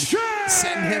can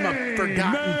send him a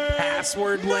forgotten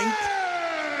password link?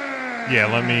 Yeah,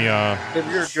 let me.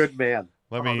 You're a good man.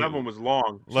 Let me. That one was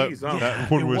long. Jeez,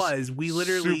 that one it was. was. We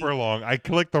literally super long. I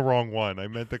clicked the wrong one. I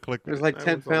meant to click. There's like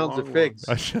 10 pounds of figs.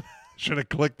 I should have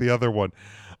clicked the other one.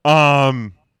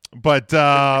 But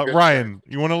Ryan,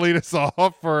 you want to lead us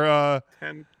off for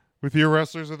 10 with your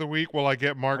wrestlers of the week while I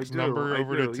get Mark's number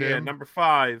over to Tim? Yeah, number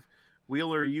 5,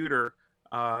 Wheeler Yuter.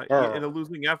 In a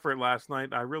losing effort last night,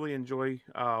 I really enjoy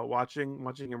watching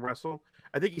him wrestle.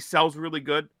 I think he sells really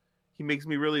good. He makes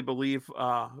me really believe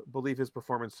his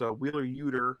performance. So Wheeler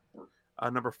Yuter,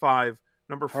 number 5.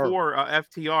 Number 4,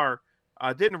 FTR.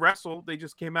 Didn't wrestle. They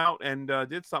just came out and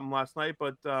did something last night.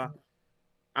 But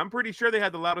I'm pretty sure they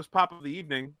had the loudest pop of the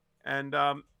evening and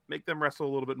make them wrestle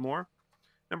a little bit more.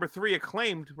 Number 3,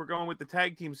 Acclaimed. We're going with the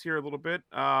tag teams here a little bit.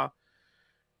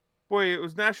 Boy, it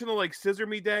was National like Scissor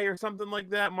Me Day or something like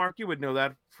that. Mark, you would know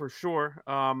that for sure.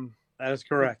 That is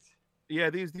correct. Yeah,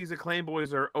 these Acclaim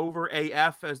boys are over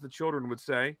AF, as the children would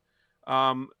say.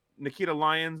 Nikita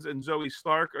Lyons and Zoe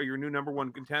Stark are your new number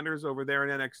 1 contenders over there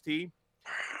in NXT.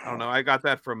 I don't know. I got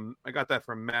that from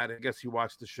Matt. I guess he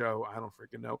watched the show. I don't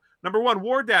freaking know. Number 1,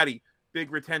 War Daddy.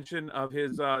 Big retention of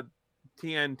his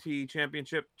TNT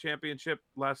championship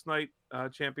last night.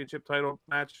 Championship title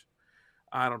match.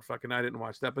 I didn't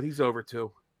watch that, but he's over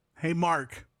too. Hey,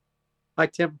 Mark. Hi,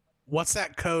 Tim. What's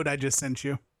that code I just sent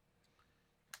you?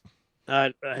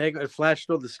 It flashed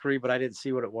on the screen, but I didn't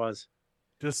see what it was.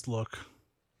 Just look.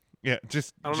 Yeah,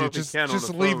 just the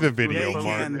leave phone. the video, Yeah, Mark.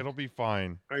 can. It'll be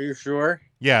fine. Are you sure?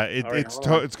 Yeah, All right,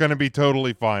 it's going to be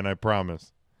totally fine. I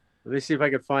promise. Let me see if I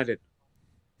can find it.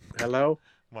 Hello?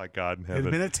 My God in It's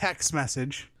heaven. been a text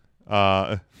message.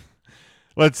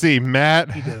 Let's see,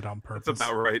 Matt. He did it on purpose. That's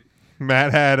about right.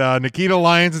 Matt had Nikita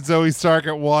Lyons and Zoe Stark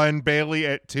at 1, Bailey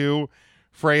at 2,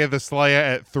 Freya the Slayer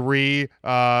at 3,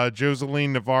 Joseline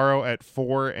Navarro at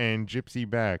 4, and Gypsy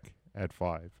Back at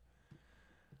 5.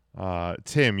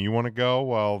 Tim, you want to go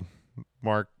while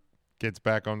Mark gets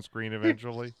back on screen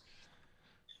eventually?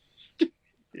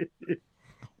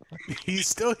 He's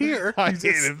still here. I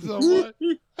hate him so much.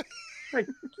 I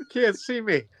can't see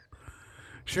me.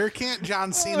 Sure can't,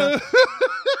 John Cena.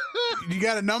 You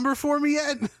got a number for me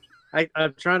yet?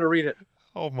 I'm trying to read it.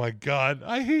 Oh my God,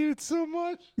 I hate it so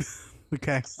much.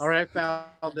 Okay. All right, I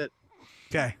found it.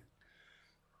 Okay.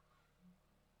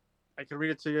 I can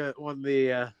read it to you on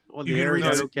the You can air. read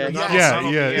Is it. that okay?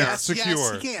 Yeah, Yes, it's secure.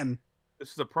 Yes, you can.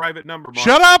 This is a private number, Mark.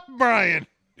 Shut up, Brian.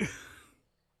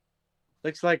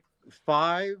 Looks like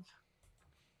 5.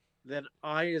 Then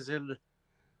I is in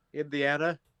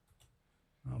Indiana.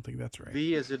 I don't think that's right.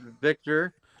 V is in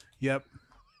Victor. Yep.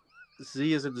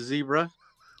 Z is in Zebra.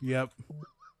 Yep.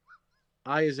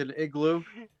 I is in Igloo.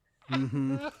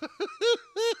 Mm-hmm.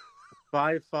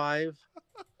 5.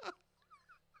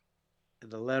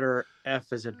 And the letter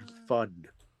F is in Fun.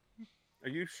 Are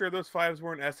you sure those 5s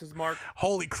weren't S's, Mark?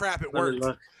 Holy crap, it Let me worked.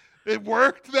 look. It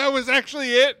worked. That was actually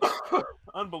it.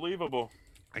 Unbelievable.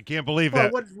 I can't believe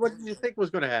Well, that. what did you think was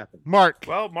going to happen? Mark.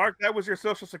 Well, Mark, that was your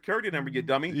social security number, you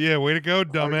dummy. Yeah, way to go, Are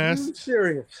dumbass. you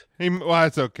serious? Hey, well,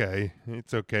 it's okay.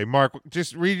 It's okay. Mark,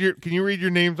 just can you read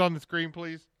your names on the screen,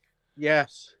 please?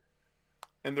 Yes.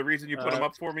 And the reason you put them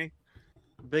up for me?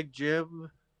 Big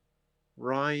Jim,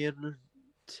 Ryan,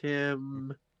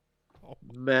 Tim,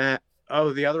 Matt.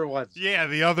 Oh, the other ones. Yeah,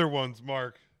 the other ones,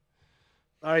 Mark.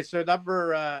 All right, so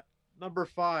number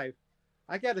 5.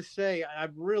 I got to say,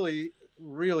 I'm really,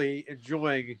 really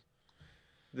enjoying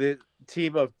the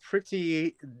team of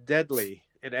Pretty Deadly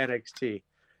in NXT.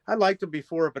 I liked them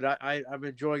before, but I'm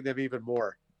enjoying them even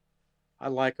more. I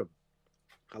like them.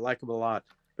 I like them a lot,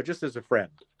 but just as a friend.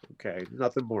 Okay,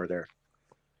 nothing more there.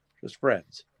 Just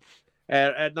friends.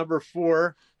 And at number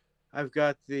 4, I've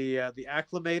got the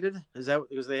Acclimated. Is that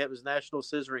because it was National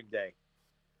Scissoring Day?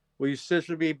 Will you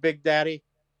scissor me, Big Daddy?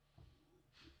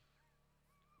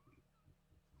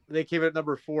 They came in at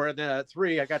number 4, and then at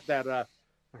 3, I got that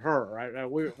her.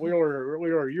 We order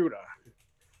Yuta.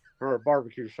 Her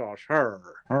barbecue sauce. Her.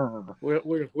 We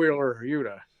order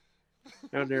Yuta.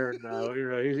 Down there,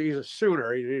 he's a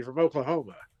Sooner. He's from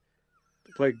Oklahoma.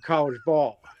 Played college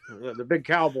ball. The big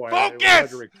cowboy.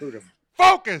 Focus. To recruit him.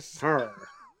 Focus. Her.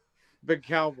 Big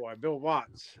cowboy. Bill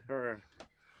Watts. Her.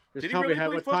 Just Did tell he me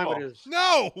really what play time football? it is.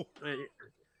 No.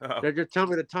 Just tell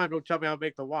me the time. Don't tell me I'll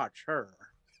make the watch. Her.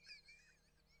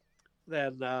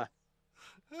 Then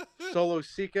Solo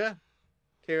Sika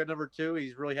came at number 2.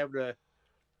 He's really having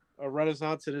a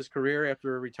renaissance in his career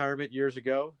after retirement years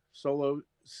ago. Solo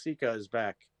Sika is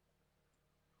back.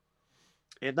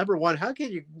 And number 1, how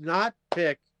can you not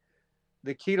pick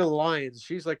Nikita Lyons?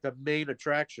 She's like the main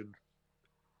attraction.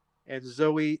 And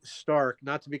Zoe Stark,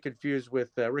 not to be confused with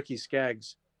Ricky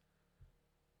Skaggs.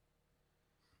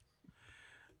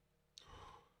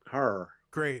 Her.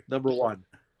 Great. Number 1.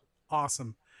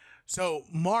 Awesome. So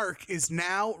Mark is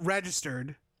now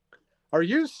registered. Are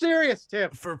you serious,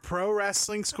 Tim? For Pro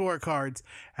Wrestling Scorecards.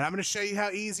 And I'm going to show you how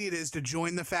easy it is to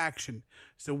join the faction.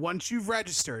 So once you've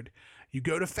registered, you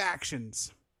go to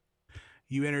factions.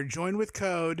 You enter join with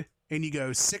code and you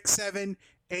go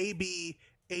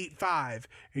 67AB85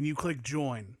 and you click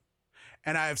join.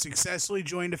 And I have successfully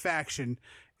joined a faction.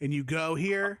 And you go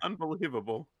here.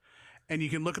 Unbelievable. And you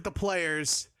can look at the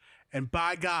players. And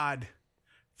by God,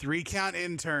 3-count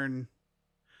intern.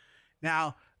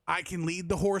 Now, I can lead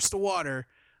the horse to water,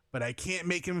 but I can't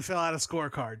make him fill out a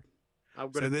scorecard.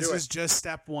 So this is just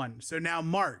step 1. So now,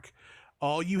 Mark,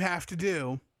 all you have to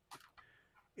do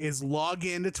is log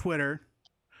into Twitter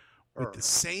with the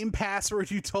same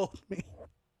password you told me.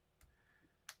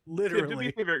 Literally. Do me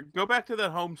a favor. Go back to the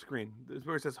home screen. This is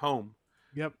where it says home.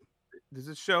 Yep. Does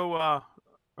it show our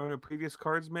previous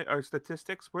cards or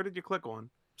statistics? Where did you click on?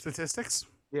 Statistics?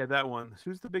 Yeah, that one.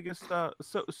 Who's the biggest?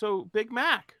 So Big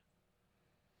Mac.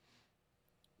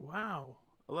 Wow,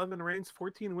 11 reigns,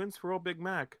 14 wins for old Big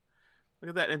Mac. Look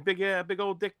at that, and big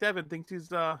old Dick Devin thinks he's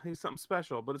something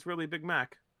special, but it's really Big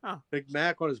Mac. Huh. Big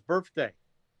Mac on his birthday.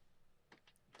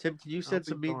 Tim, can you send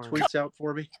some mean tweets out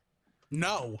for me?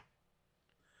 No.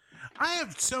 I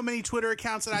have so many Twitter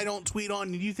accounts that I don't tweet on,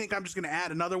 and you think I'm just going to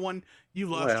add another one? You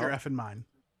lost your effing mind.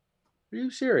 Are you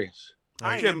serious?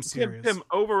 I am serious. Tim,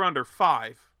 over under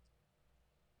 5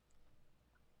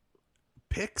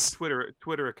 picks.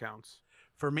 Twitter accounts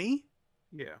for me.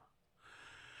 Yeah.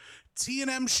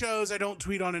 T&M shows I don't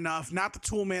tweet on enough. Not the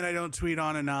Toolman I don't tweet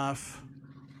on enough.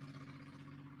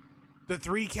 The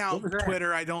 3-count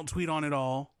Twitter I don't tweet on at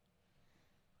all.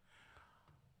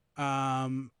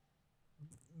 BC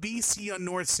on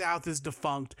North South is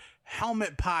defunct.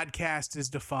 Helmet Podcast is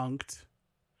defunct.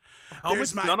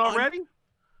 Helmet's done already?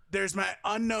 There's my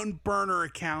Unknown Burner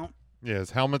account.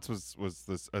 Yes, Helmets was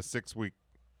this a 6-week.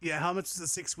 Yeah, Helmets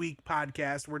is a 6-week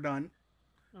podcast. We're done.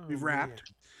 We've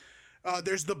wrapped.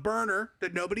 There's the Burner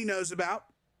that nobody knows about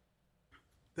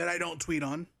that I don't tweet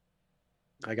on.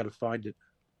 I got to find it.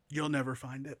 You'll never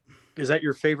find it. Is that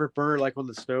your favorite burner, like on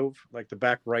the stove, like the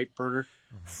back right burner?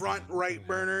 Front right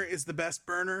burner is the best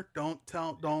burner. Don't.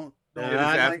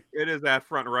 It is at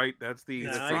front right. That's the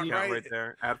front count right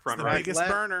there. At front the right. biggest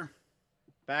burner.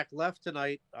 Back left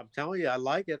tonight. I'm telling you, I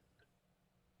like it.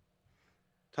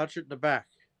 Touch it in the back.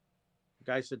 The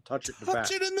guy said, "Touch it in the back."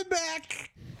 Touch it in the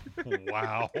back.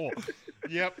 Wow.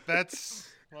 Yep, that's.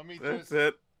 That's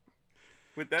it.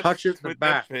 With that, touch it in the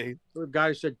back. The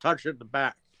guy said, "Touch it in the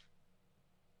back."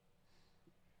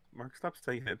 Mark, stop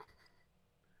saying it.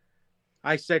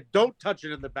 I said, "Don't touch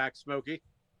it in the back, Smokey."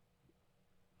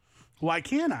 Why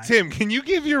can't I? Tim, can you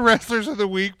give your wrestlers of the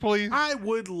week, please? I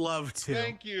would love to.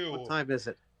 Thank you. What time is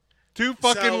it? Too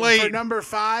fucking late. For number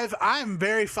 5, I'm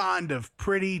very fond of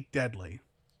Pretty Deadly.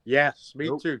 Yes, me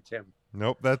too, Tim.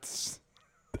 Nope, that's.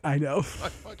 I know.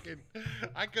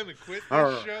 I couldn't quit this All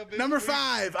right. show. This Number week.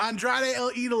 5, Andrade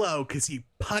El Idolo, because he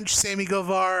punched Sammy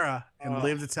Guevara and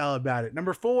lived to tell about it.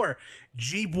 Number 4,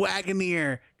 Jeep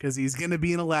Wagoneer, because he's going to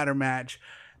be in a ladder match.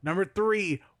 Number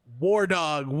 3, War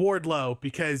Dog Wardlow,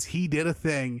 because he did a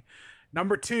thing.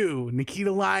 Number 2,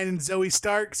 Nikita Lyon and Zoe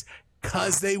Starks,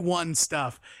 because they won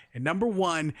stuff. And number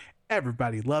 1,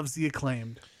 everybody loves the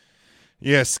Acclaimed.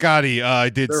 Yeah, Scotty, I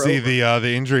did They're see over.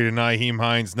 the injury to Naheem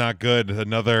Hines. Not good.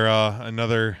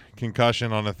 Another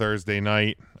concussion on a Thursday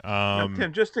night. Now,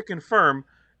 Tim, just to confirm,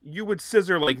 you would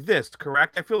scissor like this,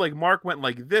 correct? I feel like Mark went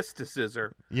like this to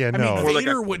scissor. Yeah, I no. mean, Or like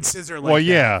Vader a- would scissor like Well, that.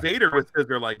 yeah. Vader would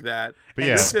scissor like that. But And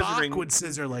yeah. Spock would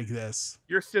scissor like this.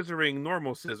 You're scissoring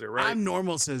normal scissor, right? I'm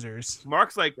normal scissors.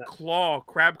 Mark's like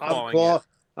crab clawing.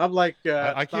 I'm like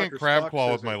I can't Dr. crab Spock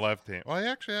claw with scissor. my left hand. Well,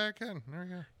 actually, I can. There you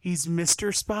go. He's Mr.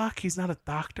 Spock. He's not a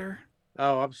doctor.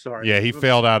 Oh, I'm sorry. Yeah, he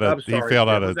failed out of. He failed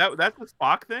out of. That's the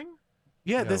Spock thing?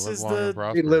 Yeah, this live is long and the.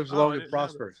 prosper. He lives Oh, long I and didn't know that.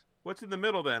 prospers. What's in the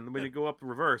middle then when you go up the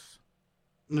reverse?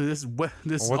 This Well,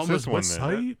 what's almost this one West then?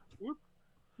 Side.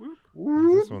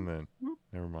 What's this one then?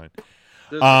 Never mind.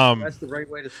 That's the right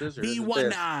way to scissor. isn't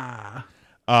it?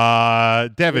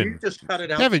 Devin. You just cut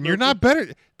it out. Devin, you're not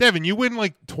better. Devin, you win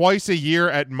like twice a year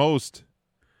at most.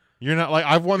 You're not like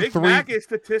I've won Big 3. Mac is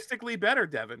statistically better,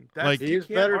 Devin. That's, Like- you He's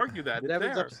can't better. argue that. It's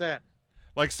Devin's there. upset.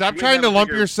 Like, stop You trying have to a lump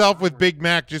bigger- yourself with Big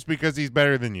Mac just because he's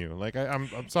better than you. Like,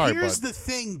 I'm sorry, Here's bud. the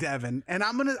thing, Devin, and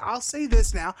I'll say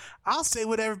this now. I'll say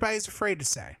what everybody's afraid to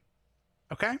say.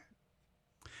 Okay?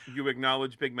 You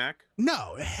acknowledge Big Mac?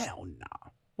 No, hell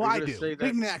no. Well, You're I gonna do. say that?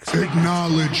 Big Mac's Big Mac's.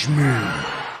 Acknowledge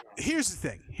me. Here's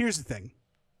the thing.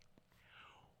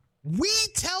 We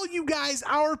tell you guys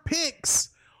our picks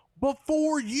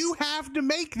before you have to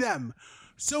make them.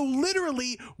 So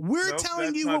literally, we're Nope, telling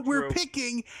that's you not what we're true.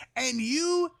 picking, and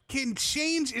you can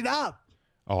change it up.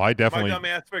 Oh, I My definitely. dumb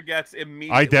ass forgets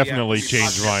immediately. I definitely after we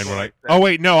changed podcast mine when I. like that. Oh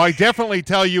wait, no, I definitely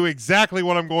tell you exactly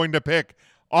what I'm going to pick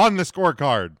on the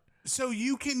scorecard. So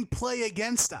you can play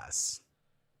against us.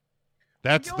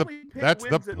 That's You the only pick that's the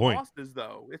wins and point. losses,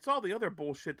 though. It's all the other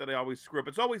bullshit that I always screw up.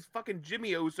 It's always fucking Jimmy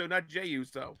Uso, not Jay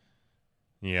Uso.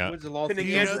 Yeah, Wins and losses.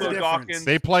 Pinning You know the Angelo difference. Dawkins.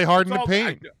 they play hard in It's the all-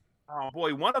 paint. Oh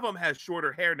boy, one of them has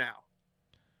shorter hair now.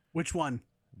 Which one?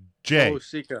 Jay, Oh,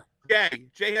 Sika.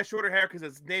 Jay has shorter hair because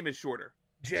his name is shorter.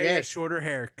 Jay has shorter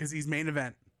hair because he's main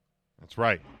event. that's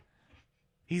right.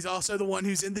 He's also the one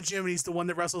who's in the gym, and he's the one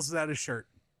that wrestles without his shirt.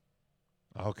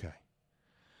 Okay.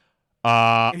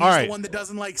 And he's All right. the one that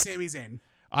doesn't like Sami Zayn.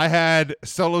 I had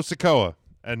Solo Sikoa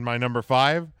at my number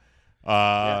 5.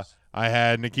 Yes. I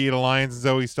had Nikita Lyons and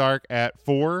Zoe Stark at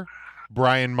 4.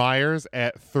 Brian Myers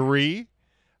at 3.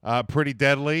 Pretty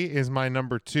Deadly is my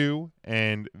number 2,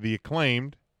 and The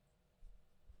Acclaimed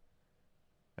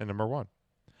at number 1.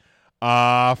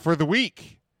 For the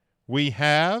week, we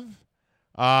have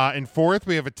in 4th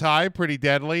we have a tie, Pretty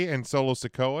Deadly and Solo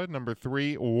Sikoa. Number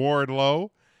 3, Wardlow.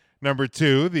 Number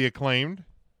 2, The Acclaimed.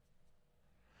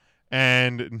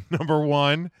 And number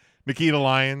 1, Nikita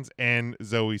Lyons and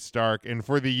Zoe Stark. And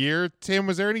for the year, Tim,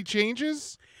 was there any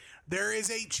changes? There is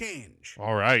a change.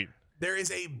 All right. There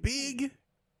is a big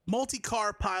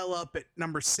multi-car pileup at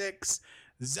number 6.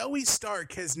 Zoe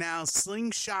Stark has now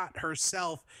slingshot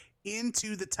herself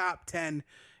into the top 10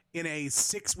 in a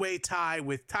 6-way tie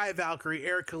with Ty Valkyrie,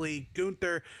 Erica Lee,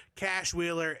 Gunther, Cash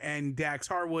Wheeler, and Dax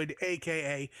Harwood,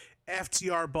 a.k.a.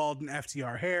 FTR Bald and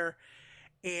FTR Hair.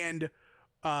 And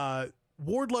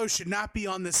Wardlow should not be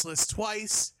on this list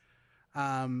twice.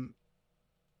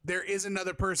 There is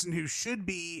another person who should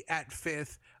be at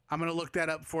 5th. I'm going to look that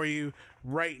up for you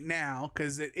right now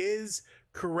because it is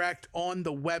correct on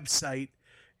the website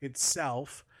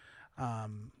itself,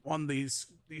 on the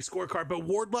scorecard. But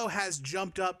Wardlow has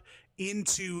jumped up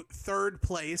into 3rd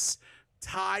place,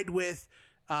 tied with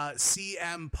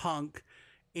CM Punk,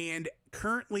 and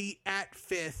currently at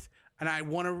 5th. And I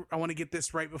want to get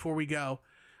this right before we go.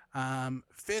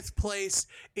 5th place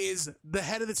is the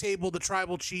head of the table, the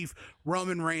tribal chief,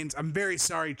 Roman Reigns. I'm very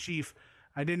sorry, Chief.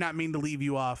 I did not mean to leave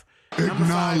you off. Number 5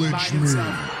 by Acknowledge me.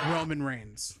 himself, Roman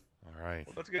Reigns. All right.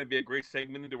 Well, that's going to be a great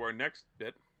segment into our next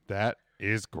bit. That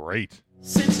is great.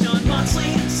 Since John Moxley,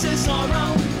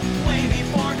 Cesaro, way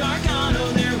before Gargano,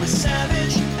 there was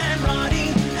Savage and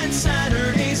Roddy, and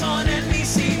Saturdays on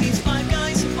NBC. These 5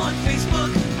 guys on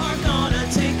Facebook are gonna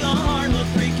take a hard look.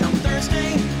 Recount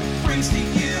Thursday brings to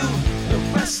you the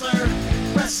wrestler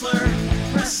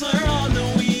on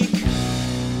the week.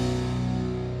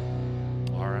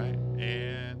 All right.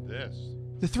 And this.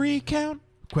 The 3 count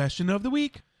question of the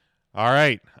week. All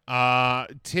right.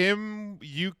 Tim,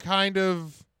 you kind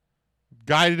of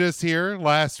guided us here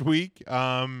last week.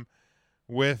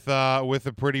 with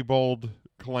a pretty bold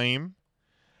claim.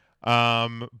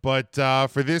 But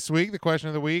for this week, the question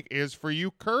of the week is for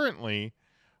you currently,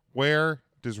 where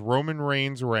does Roman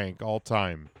Reigns rank all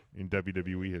time in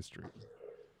WWE history?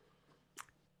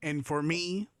 And for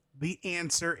me, the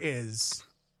answer is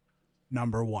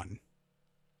number 1.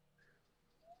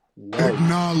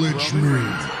 Acknowledge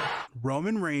me.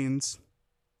 Roman Reigns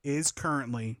is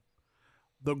currently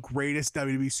the greatest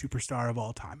WWE superstar of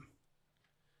all time.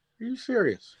 Are you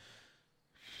serious?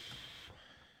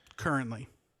 Currently.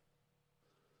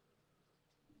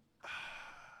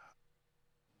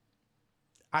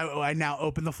 I now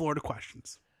open the floor to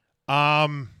questions. I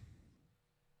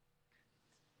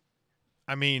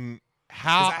mean,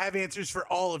 how? 'Cause I have answers for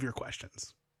all of your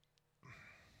questions.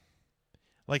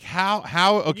 Like how?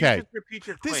 Okay. You just repeat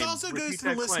your claim. This also goes Repeat to the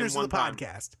that listeners claim of the one time.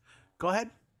 podcast. Go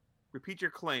ahead. Repeat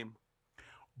your claim.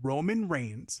 Roman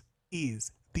Reigns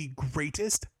is the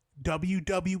greatest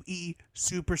WWE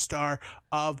superstar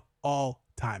of all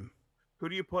time. Who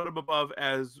do you put him above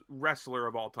as wrestler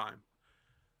of all time?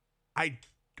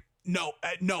 No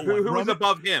one. Who was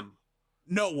above him?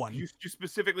 No one. You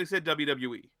specifically said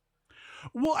WWE.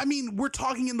 Well, I mean, we're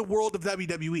talking in the world of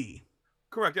WWE.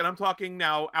 Correct, and I'm talking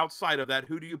now outside of that.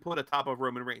 Who do you put atop of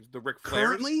Roman Reigns? The Ric Flair?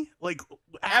 Currently, like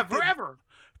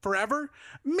forever.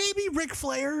 Maybe Ric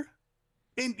Flair,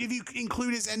 and if you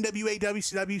include his NWA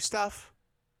WCW stuff.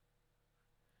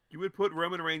 You would put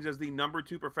Roman Reigns as the number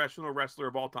 2 professional wrestler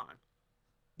of all time.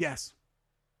 Yes.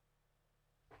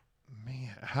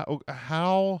 Man,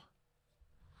 how?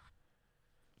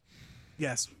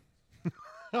 Yes.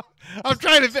 I'm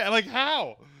trying to think. Like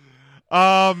how?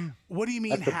 What do you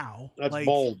mean how? That's like,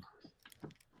 bold.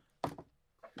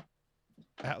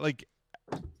 Like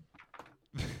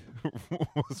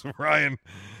Ryan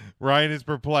is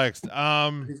perplexed.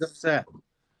 He's upset.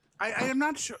 I am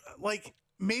not sure. Like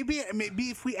maybe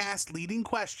if we asked leading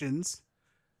questions,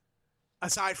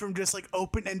 aside from just like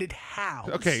open-ended how.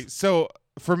 Okay, so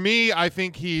for me, I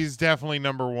think he's definitely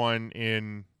number 1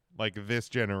 in like this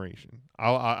generation.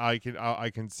 I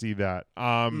can see that.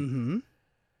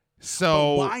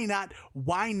 So but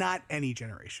why not any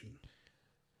generation?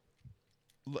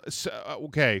 So,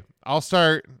 okay, I'll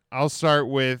start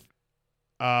with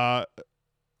why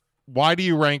do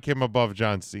you rank him above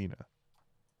John Cena?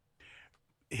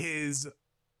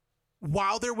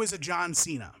 While there was a John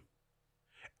Cena,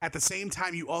 at the same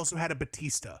time you also had a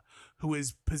Batista who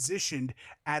is positioned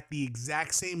at the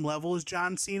exact same level as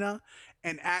John Cena,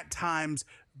 and at times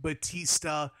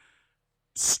Batista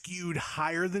skewed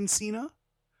higher than Cena.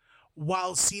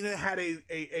 While Cena had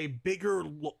a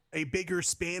bigger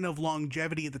span of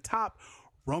longevity at the top,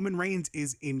 Roman Reigns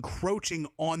is encroaching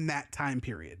on that time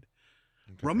period.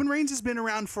 Okay. Roman Reigns has been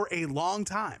around for a long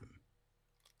time.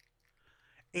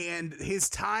 And his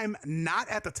time not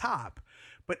at the top,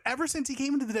 but ever since he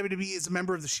came into the WWE as a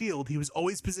member of the Shield, he was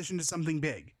always positioned as something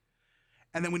big.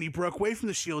 And then when he broke away from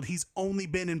the Shield, he's only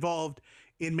been involved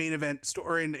in main event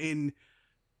or in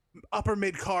upper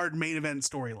mid-card main event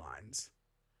storylines.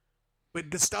 But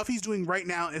the stuff he's doing right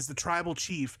now as the tribal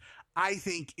chief, I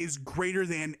think, is greater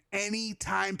than any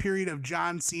time period of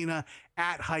John Cena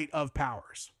at height of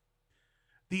powers.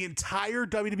 The entire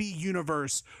WWE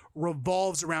universe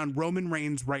revolves around Roman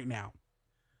Reigns right now.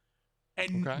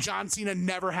 And John Cena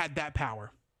never had that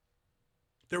power.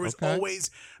 There was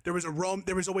always a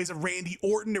Randy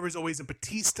Orton, there was always a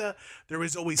Batista, there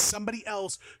was always somebody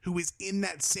else who was in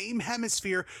that same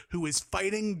hemisphere who was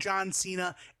fighting John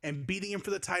Cena and beating him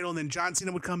for the title, and then John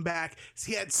Cena would come back.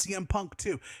 He had CM Punk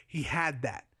too. He had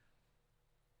that.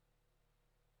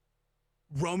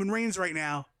 Roman Reigns right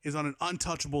now is on an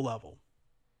untouchable level.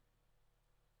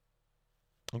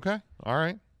 Okay. All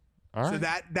right. So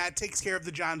that takes care of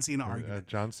the John Cena argument.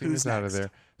 John Cena's out of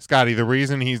there. Scotty, the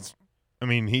reason he is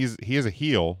a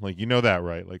heel, like, you know that,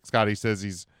 right? Like Scotty says,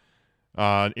 he's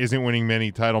isn't winning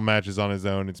many title matches on his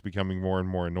own. It's becoming more and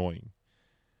more annoying.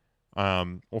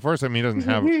 Well, first, I mean, he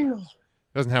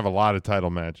doesn't have a lot of title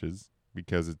matches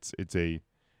because it's a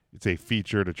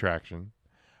featured attraction.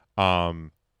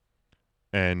 And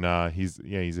he's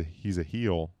a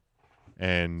heel,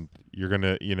 and you're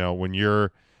gonna, when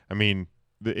you're, I mean,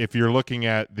 if you're looking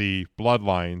at the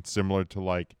bloodline similar to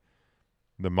like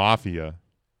the Mafia,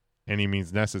 any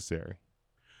means necessary.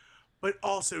 But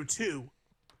also, too,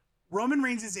 Roman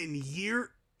Reigns is into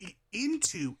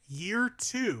year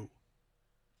 2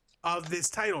 of this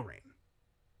title reign.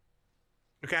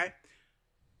 Okay?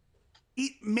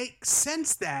 It makes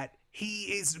sense that he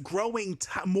is growing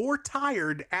more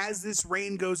tired as this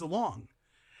reign goes along.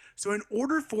 So in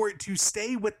order for it to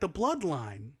stay with the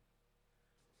bloodline,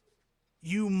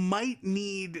 you might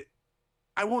need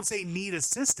I won't say need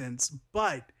assistance,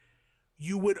 but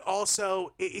you would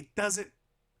also, it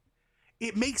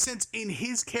makes sense in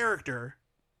his character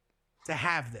to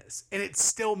have this, and it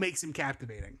still makes him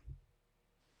captivating.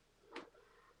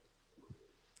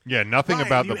 Yeah, nothing Ryan,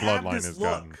 about the you have bloodline this has look.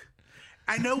 gotten.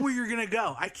 I know where you're gonna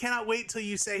go. I cannot wait till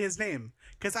you say his name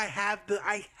because I have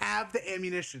the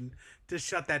ammunition to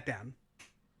shut that down.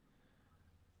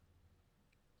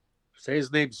 Say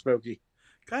his name, Smokey.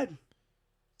 Good.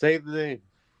 Say the name.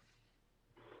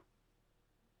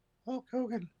 Hulk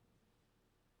Hogan.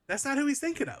 That's not who he's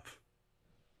thinking of.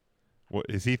 What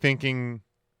is he thinking?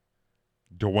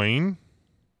 Dwayne?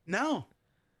 No.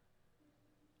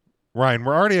 Ryan,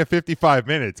 we're already at 55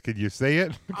 minutes. Could you say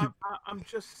it? I'm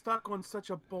just stuck on such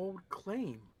a bold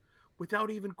claim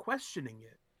without even questioning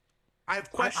it.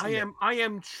 I've questioned it. I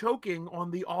am choking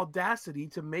on the audacity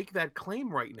to make that claim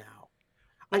right now.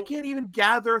 I can't even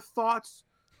gather thoughts,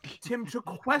 Tim, to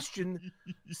question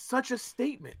such a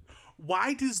statement.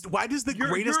 Why does the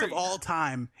greatest of all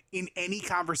time in any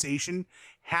conversation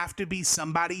have to be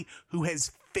somebody who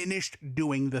has finished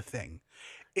doing the thing?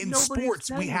 In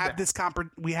sports, we have this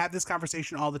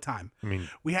conversation all the time. I mean,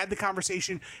 we had the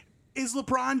conversation: is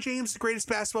LeBron James the greatest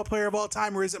basketball player of all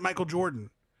time, or is it Michael Jordan?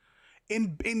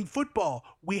 In football,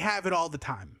 we have it all the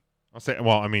time. I'll say.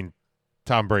 Well, I mean,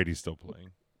 Tom Brady's still playing.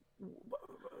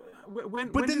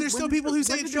 But then there's still people who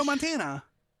say it's Joe Montana.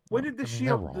 When did the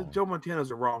Shield? The Joe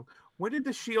Montanas are wrong. When did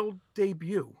the Shield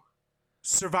debut?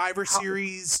 Survivor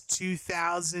Series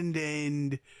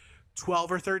 2012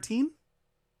 or 13.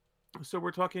 So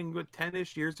we're talking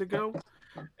 10-ish years ago,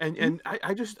 and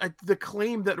I the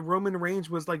claim that Roman Reigns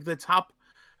was like the top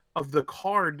of the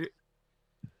card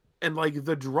and like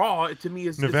the draw to me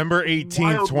is November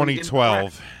 18th,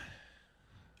 2012.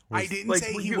 I didn't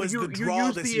say he was the draw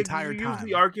this entire time. You use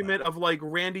the argument of like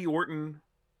Randy Orton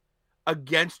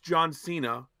against John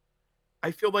Cena. I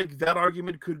feel like that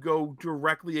argument could go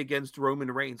directly against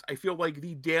Roman Reigns. I feel like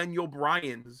the Daniel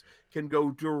Bryans can go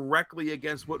directly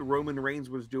against what Roman Reigns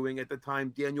was doing at the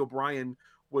time. Daniel Bryan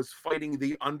was fighting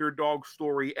the underdog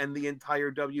story, and the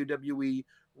entire WWE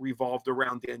revolved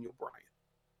around Daniel Bryan.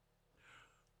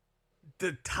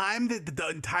 The time that the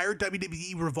entire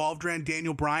WWE revolved around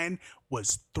Daniel Bryan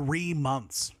was 3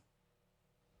 months.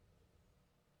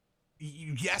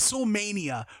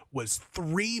 WrestleMania was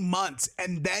 3 months,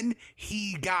 and then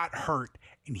he got hurt,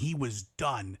 and he was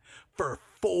done for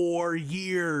 4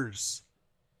 years.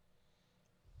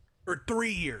 Or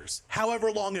 3 years,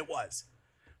 however long it was.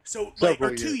 So,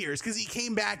 or 2 years, because he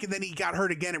came back and then he got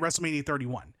hurt again at WrestleMania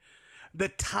 31. The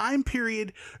time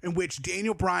period in which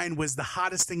Daniel Bryan was the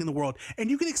hottest thing in the world,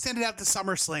 and you can extend it out to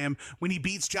SummerSlam when he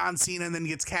beats John Cena and then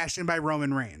gets cashed in by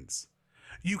Roman Reigns.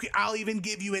 I'll even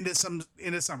give you into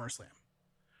SummerSlam.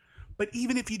 But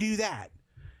even if you do that,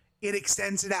 it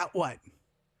extends it out what?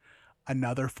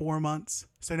 Another 4 months.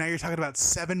 So now you're talking about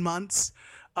 7 months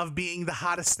of being the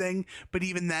hottest thing. But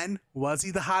even then, was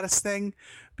he the hottest thing?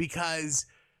 Because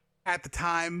at the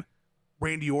time,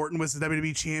 Randy Orton was the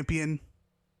WWE champion.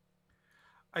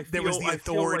 There was the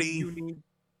authority. I feel like you need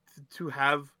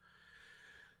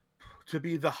to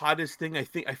be the hottest thing. I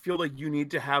feel like you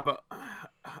need to have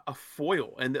a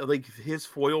foil, and like his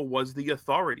foil was the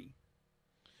authority.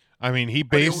 I mean, he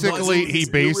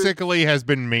basically has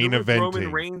been main eventing.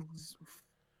 Roman Reigns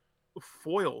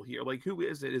foil here. Like, who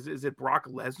is it? Is it Brock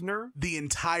Lesnar? The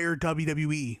entire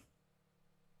WWE.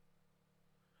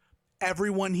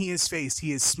 Everyone he has faced,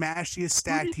 he has smashed, he has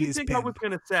stacked, he has pinned. I was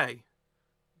going to say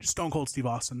Stone Cold Steve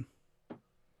Austin.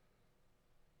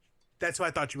 That's what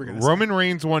I thought you were going to say. Roman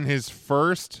Reigns won his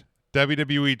first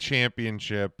WWE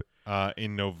championship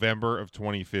in November of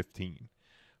 2015.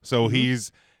 So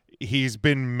he's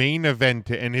been main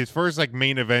event, and his first like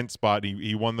main event spot,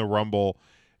 he won the Rumble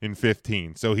in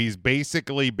 15. So he's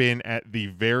basically been at the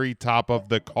very top of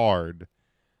the card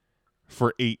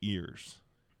for 8 years.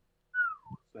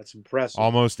 That's impressive.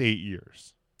 Almost 8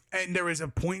 years. And there was a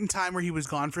point in time where he was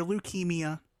gone for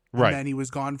leukemia. Right. And then he was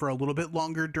gone for a little bit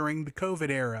longer during the COVID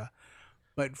era.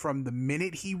 But from the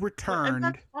minute he returned, and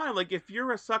that's fine. Like, if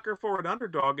you're a sucker for an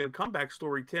underdog and comeback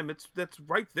story, Tim, that's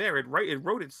right there. It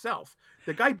wrote itself.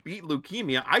 The guy beat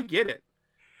leukemia. I get it.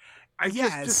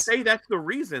 Just say that's the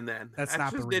reason. Then that's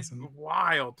not the reason. It's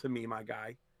wild to me, my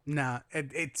guy. Nah,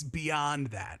 it's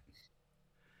beyond that.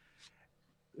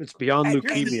 It's beyond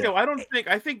leukemia.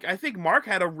 I think Mark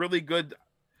had a really good.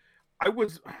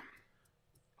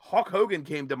 Hulk Hogan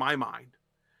came to my mind.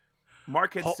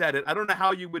 Mark had said it. I don't know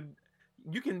how you would.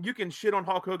 You can shit on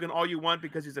Hulk Hogan all you want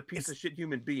because he's a piece of shit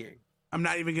human being. I'm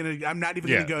not even gonna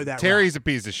go that. Terry's route. a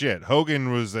piece of shit.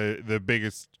 Hogan was the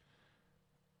biggest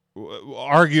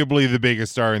arguably the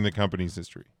biggest star in the company's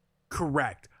history.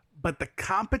 Correct. But the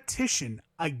competition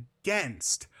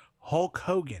against Hulk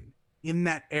Hogan in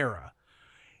that era,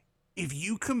 if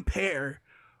you compare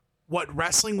what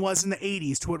wrestling was in the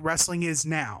 80s to what wrestling is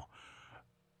now,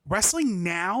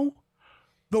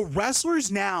 the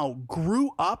wrestlers now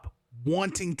grew up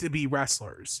wanting to be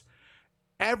wrestlers.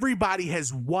 Everybody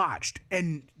has watched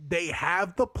and they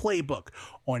have the playbook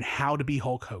on how to be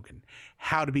Hulk Hogan,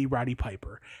 how to be Roddy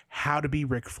Piper, how to be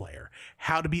Ric Flair,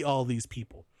 how to be all these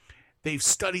people. They've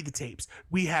studied the tapes.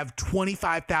 We have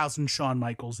 25,000 Shawn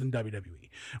Michaels in WWE.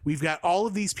 We've got all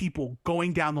of these people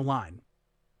going down the line.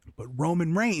 But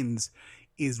Roman Reigns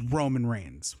is Roman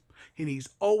Reigns. And he's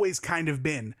always kind of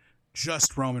been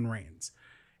just Roman Reigns.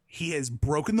 He has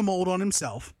broken the mold on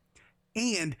himself.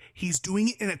 And he's doing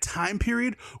it in a time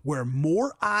period where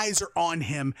more eyes are on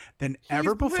him than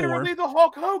ever before. He's literally the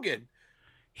Hulk Hogan.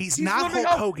 He's not Hulk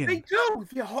Hogan. They do.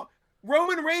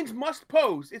 Roman Reigns must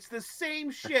pose. It's the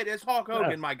same shit as Hulk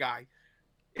Hogan, my guy.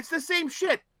 It's the same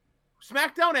shit.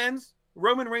 SmackDown ends.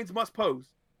 Roman Reigns must pose.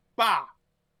 Bah.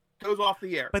 Goes off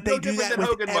the air. But they do that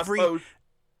with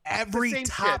every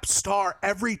top star.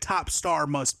 Every top star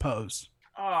must pose.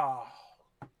 Oh.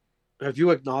 Have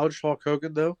you acknowledged Hulk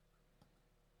Hogan, though?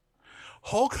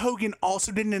 Hulk Hogan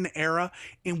also did in an era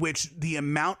in which the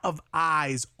amount of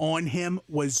eyes on him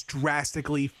was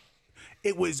drastically,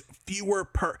 it was fewer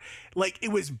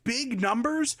it was big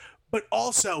numbers, but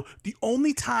also the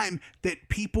only time that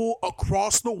people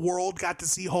across the world got to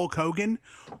see Hulk Hogan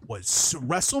was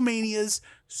WrestleManias,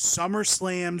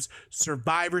 SummerSlams,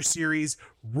 Survivor Series,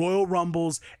 Royal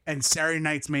Rumbles, and Saturday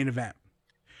Night's Main Event.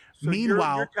 So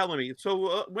Meanwhile, you're telling me.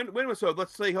 So when was so?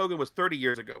 Let's say Hogan was 30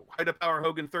 years ago. Height of power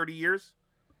Hogan 30 years.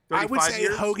 I would say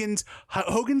years? Hogan's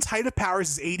height of powers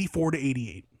is 84 to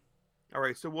 88. All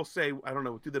right, so we'll say I don't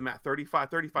know. Do the math.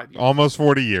 35 years. Almost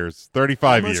 40 years.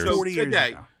 35 years. So 40 years today,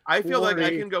 ago. I feel like I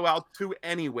can go out to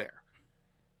anywhere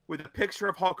with a picture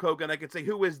of Hulk Hogan. I can say,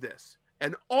 "Who is this?"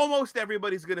 And almost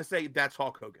everybody's going to say, "That's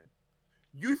Hulk Hogan."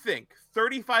 You think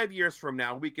 35 years from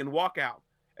now we can walk out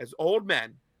as old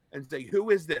men and say, "Who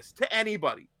is this?" to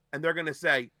anybody, and they're going to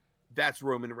say, "That's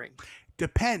Roman Reigns."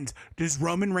 Depends. Does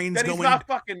Roman Reigns Then go he's in? not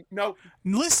fucking no.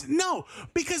 Listen, no,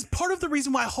 because part of the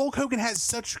reason why Hulk Hogan has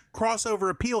such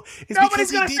crossover appeal is Nobody's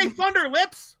because going to say Thunder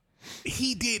Lips.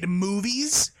 He did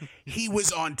movies. He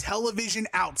was on television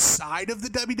outside of the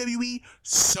WWE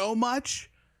so much.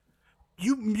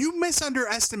 You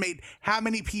misunderestimate how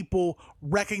many people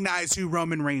recognize who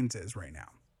Roman Reigns is right now.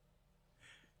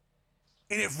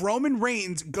 And if Roman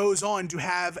Reigns goes on to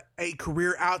have a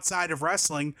career outside of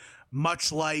wrestling,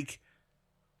 much like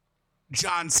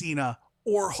John Cena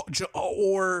or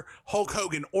Hulk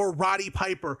Hogan or Roddy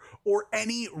Piper or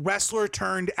any wrestler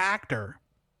turned actor,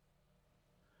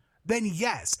 then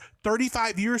yes,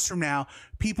 35 years from now,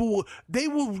 people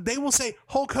will say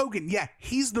Hulk Hogan, yeah,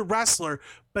 he's the wrestler,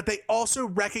 but they also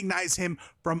recognize him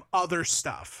from other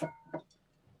stuff.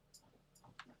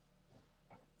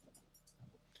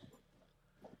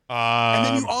 And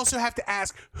then you also have to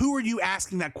ask, who are you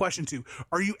asking that question to?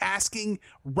 Are you asking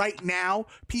right now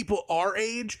people our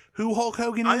age who Hulk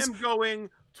Hogan is? I am going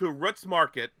to Roots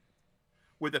Market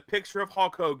with a picture of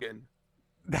Hulk Hogan.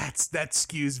 That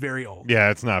skews very old. Yeah,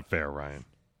 it's not fair, Ryan.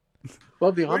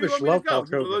 Well, the Where do you Amish want me to love go? Hulk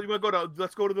Hogan.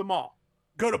 Let's go to the mall.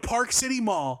 Go to Park City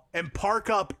Mall and park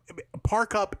up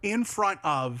in front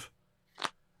of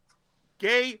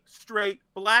Gay, straight,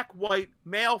 black, white,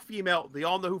 male, female. They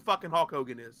all know who fucking Hulk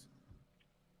Hogan is.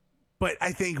 But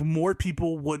I think more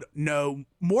people would know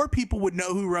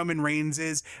who Roman Reigns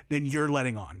is than you're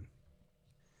letting on.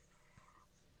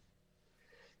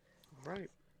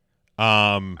 Right.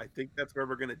 I think that's where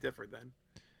we're going to differ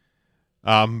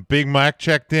then. Big Mac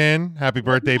checked in. Happy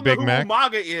birthday, Big Who Mac.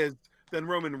 Umaga is than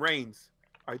Roman Reigns.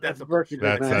 All right, that's a bullshit.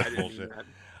 That's bullshit.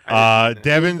 Devin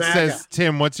Devin says,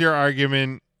 Tim, what's your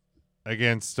argument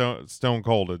against Stone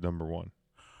Cold at number one?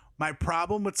 My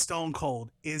problem with Stone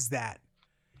Cold is that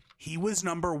he was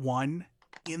number one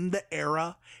in the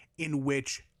era in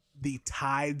which the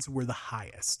tides were the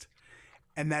highest.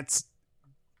 And that's,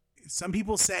 some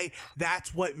people say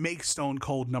that's what makes Stone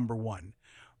Cold number one.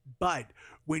 But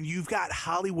when you've got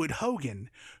Hollywood Hogan,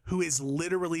 who is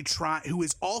literally who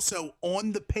is also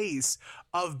on the pace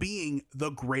of being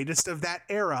the greatest of that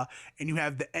era, and you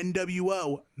have the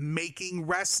NWO making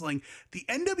wrestling, the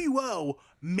NWO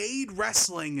made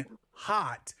wrestling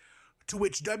hot, to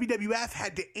which WWF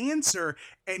had to answer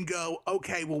and go,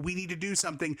 okay, well, we need to do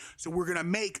something, so we're going to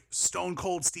make Stone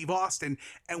Cold Steve Austin,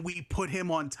 and we put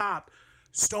him on top.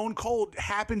 Stone Cold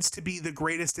happens to be the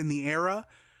greatest in the era,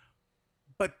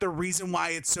 but the reason why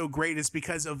it's so great is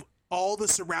because of all the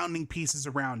surrounding pieces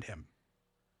around him.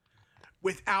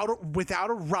 Without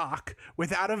a Rock,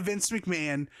 without a Vince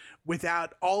McMahon,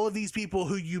 without all of these people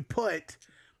who you put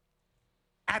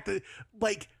at the,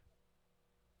 like,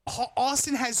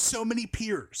 Austin has so many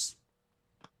peers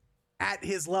at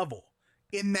his level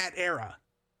in that era.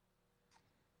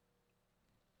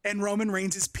 And Roman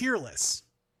Reigns is peerless.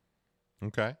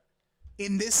 Okay.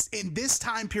 In this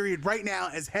time period right now,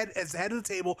 as head of the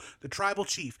table, the tribal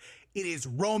chief, it is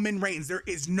Roman Reigns. There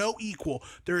is no equal.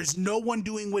 There is no one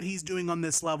doing what he's doing on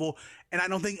this level, and I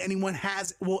don't think anyone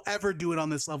will ever do it on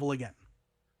this level again.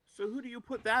 So who do you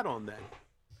put that on then?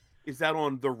 Is that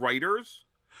on the writers,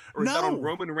 or is that on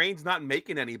Roman Reigns not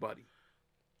making anybody?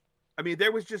 I mean,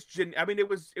 there was just,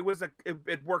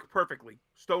 it worked perfectly.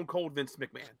 Stone Cold Vince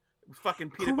McMahon. Fucking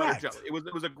peanut butter jelly. It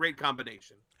was a great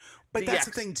combination. But that's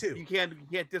the thing too. You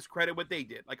can't discredit what they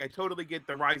did. Like, I totally get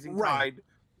the rising tide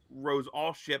rose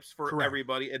all ships for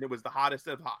everybody, and it was the hottest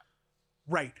of hot.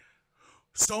 Right.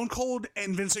 Stone Cold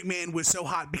and Vince McMahon was so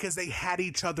hot because they had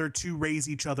each other to raise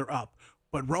each other up.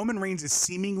 But Roman Reigns is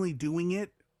seemingly doing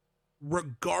it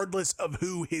regardless of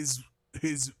who his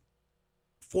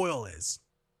foil is.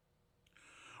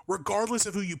 Regardless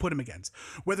of who you put him against,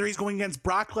 whether he's going against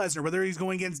Brock Lesnar, whether he's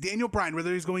going against Daniel Bryan,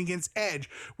 whether he's going against Edge,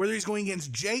 whether he's going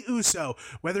against Jey Uso,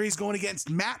 whether he's going against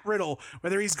Matt Riddle,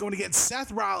 whether he's going against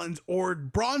Seth Rollins or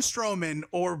Braun Strowman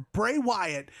or Bray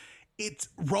Wyatt, it's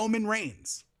Roman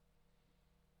Reigns.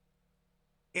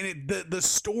 And the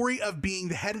story of being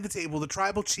the head of the table, the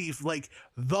tribal chief, like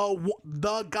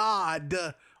the god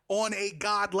on a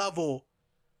god level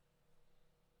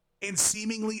and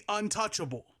seemingly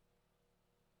untouchable.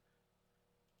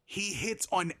 He hits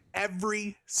on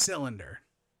every cylinder.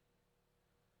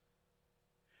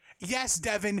 Yes,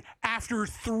 Devin, after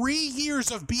 3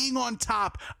 years of being on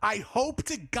top, I hope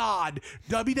to God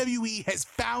WWE has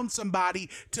found somebody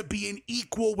to be an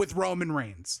equal with Roman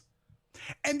Reigns.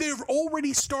 And they've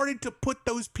already started to put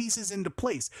those pieces into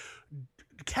place.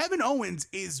 Kevin Owens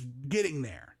is getting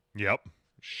there. Yep.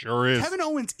 Sure is. Kevin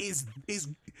Owens is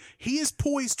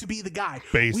poised to be the guy.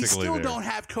 Basically we still there. don't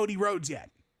have Cody Rhodes yet.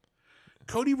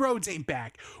 Cody Rhodes ain't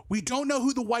back. We don't know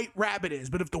who the White Rabbit is,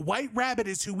 but if the White Rabbit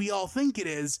is who we all think it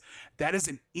is, that is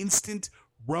an instant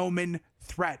Roman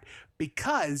threat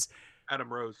because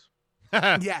Adam Rose.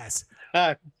 Yes.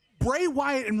 Bray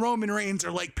Wyatt and Roman Reigns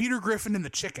are like Peter Griffin and the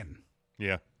chicken.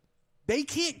 Yeah. They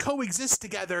can't coexist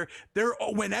together.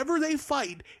 Whenever they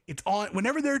fight, it's on.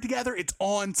 Whenever they're together, it's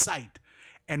on site.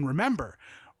 And remember,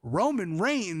 Roman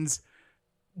Reigns,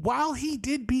 while he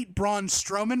did beat Braun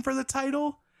Strowman for the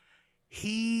title,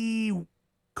 he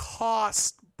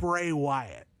cost Bray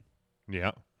Wyatt.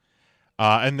 Yeah.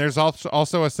 And there's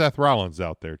also a Seth Rollins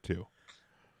out there too.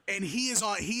 And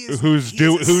who's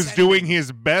doing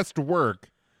his best work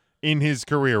in his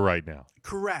career right now.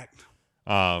 Correct.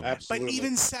 Absolutely. But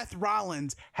even Seth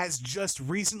Rollins has just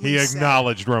recently he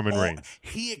acknowledged Roman Reigns.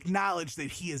 He acknowledged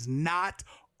that he is not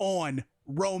on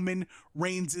Roman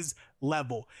Reigns'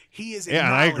 level. He is and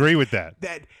I agree with that.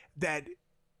 That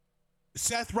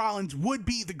Seth Rollins would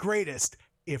be the greatest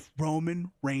if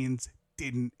Roman Reigns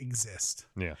didn't exist.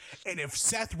 Yeah. And if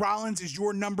Seth Rollins is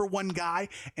your number one guy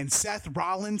and Seth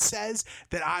Rollins says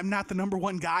that I'm not the number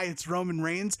one guy, it's Roman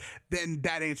Reigns, then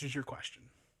that answers your question.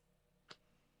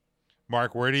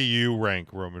 Mark, where do you rank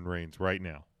Roman Reigns right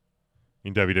now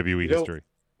in WWE history?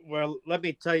 Well, let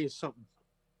me tell you something.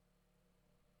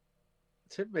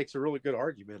 Tim makes a really good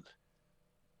argument.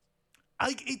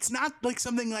 Like, it's not like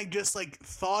something like just like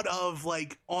thought of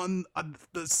like on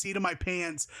the seat of my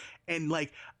pants, and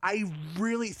like I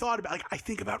really thought about, like, I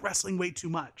think about wrestling way too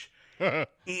much,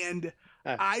 and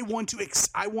I want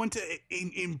to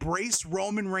embrace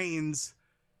Roman Reigns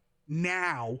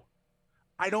now.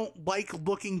 I don't like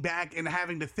looking back and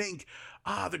having to think,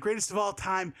 the greatest of all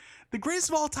time. The greatest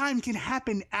of all time can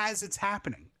happen as it's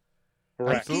happening.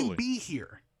 Right. I can be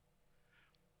here.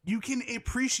 You can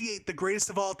appreciate the greatest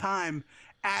of all time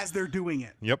as they're doing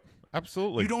it. Yep,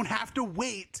 absolutely. You don't have to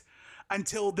wait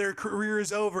until their career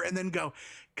is over and then go,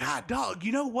 God, dog,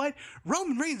 you know what?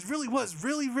 Roman Reigns really was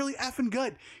really, really effing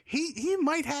good. He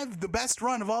might have the best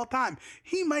run of all time.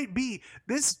 He might be,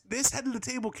 this head of the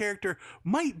table character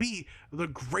might be the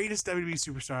greatest WWE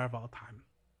superstar of all time.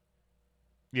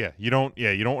 Yeah, you don't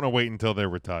want to wait until they're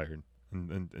retired.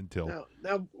 Until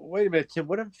now, wait a minute, Tim.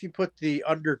 What if you put the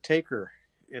Undertaker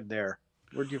in there?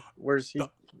 Where's he fit?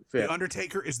 The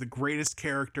Undertaker is the greatest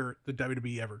character the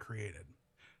WWE ever created.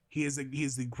 He is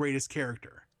the greatest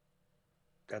character.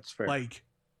 That's fair. Like,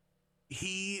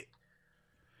 he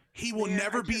He will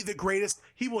never be the greatest.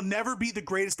 He will never be the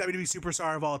greatest WWE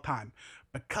superstar of all time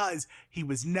because he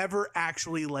was never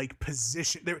actually like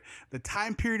positioned there. The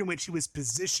time period in which he was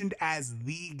positioned as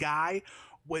the guy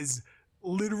was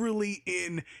literally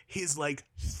in his like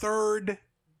third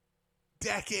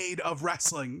decade of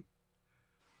wrestling.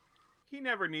 He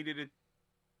never needed it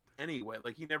anyway.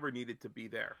 Like he never needed to be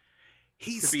there.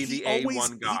 He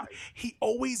A1 guy. He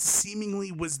always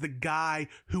seemingly was the guy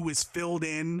who was filled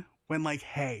in when like,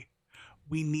 hey,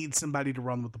 we need somebody to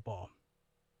run with the ball.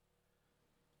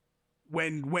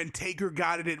 When Taker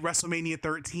got it at WrestleMania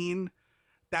 13,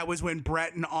 that was when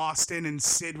Brett and Austin and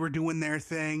Sid were doing their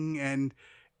thing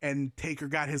and Taker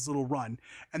got his little run.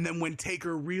 And then when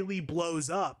Taker really blows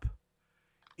up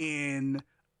in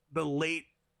the late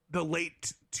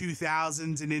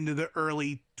 2000s and into the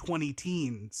early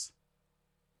 2010s,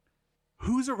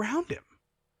 who's around him?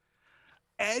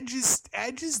 Edge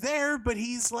is there, but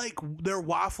he's like, they're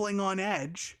waffling on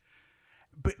Edge.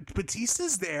 But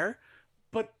Batista's there,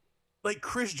 but like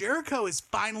Chris Jericho is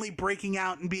finally breaking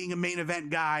out and being a main event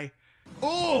guy.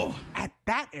 Oh, at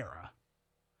that era.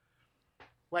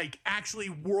 Like actually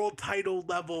world title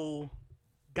level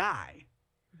guy.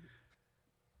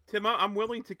 Tim, I'm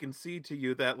willing to concede to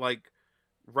you that like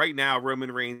right now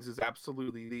Roman Reigns is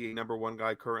absolutely the number one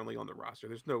guy currently on the roster.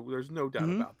 There's no doubt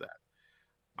about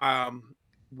that.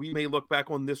 We may look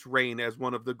back on this reign as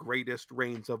one of the greatest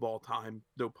reigns of all time,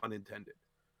 no pun intended.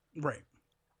 Right.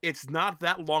 It's not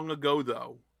that long ago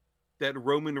though that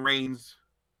Roman Reigns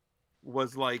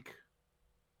was like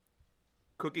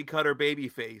cookie cutter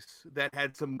babyface that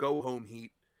had some go home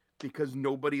heat because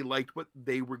nobody liked what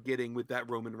they were getting with that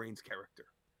Roman Reigns character.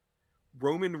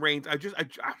 Roman Reigns, I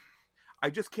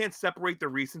just can't separate the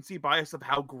recency bias of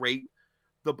how great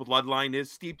the bloodline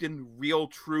is, steeped in real,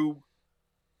 true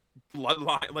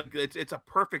bloodline. Like it's a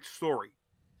perfect story.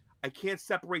 I can't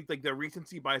separate like the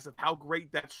recency bias of how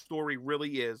great that story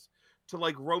really is to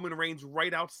like Roman Reigns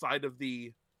right outside of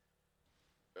the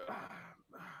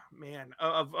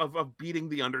of beating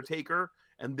the Undertaker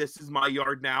and this is my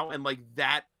yard now, and like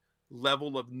that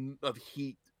level of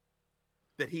heat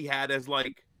that he had as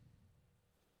like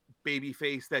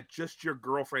babyface that just your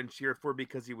girlfriend cheered for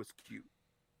because he was cute.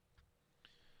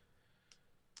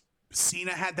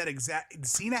 Cena had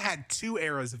two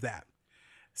eras of that.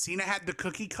 Cena had the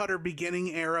cookie cutter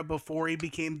beginning era before he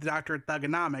became the doctor of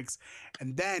Thugonomics.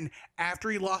 And then after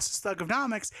he lost his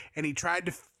Thugonomics and he tried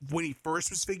to, when he first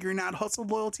was figuring out hustle,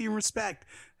 loyalty, and respect,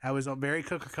 that was a very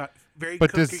cookie cutter.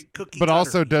 But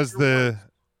also does the,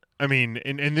 I mean,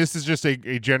 and this is just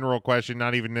a general question,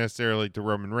 not even necessarily to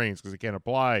Roman Reigns because it can't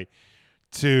apply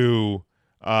to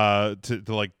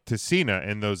Cena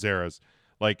in those eras.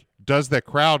 Like, does the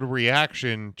crowd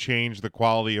reaction change the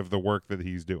quality of the work that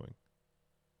he's doing?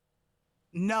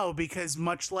 No, because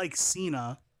much like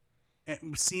Cena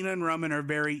and Roman are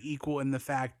very equal in the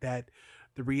fact that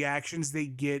the reactions they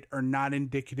get are not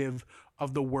indicative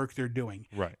of the work they're doing.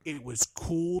 Right. It was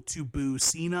cool to boo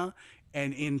Cena,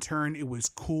 and in turn, it was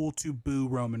cool to boo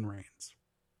Roman Reigns.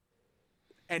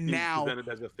 And He was now presented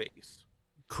as a face.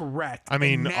 Correct. I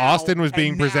mean, Austin was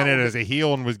being presented as a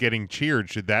heel and was getting cheered.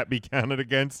 Should that be counted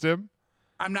against him?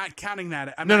 I'm not counting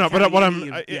that.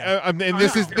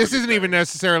 This isn't even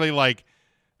necessarily like.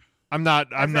 Has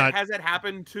that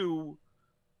happened to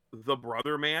the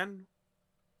Brother Man?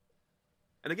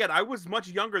 And again, I was much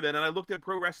younger then, and I looked at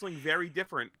pro wrestling very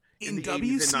different in the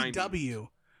 80s and 90s.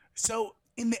 So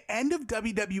in the end of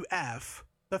WWF,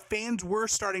 the fans were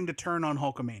starting to turn on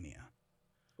Hulkamania.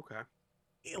 Okay.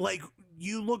 Like,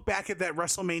 you look back at that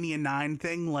WrestleMania 9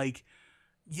 thing, like,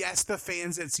 yes, the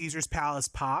fans at Caesar's Palace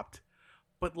popped,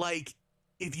 but, like,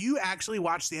 if you actually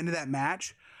watch the end of that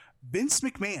match, Vince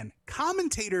McMahon,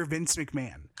 commentator Vince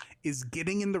McMahon, is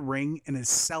getting in the ring and is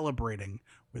celebrating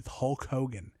with Hulk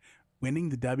Hogan winning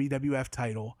the WWF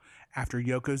title after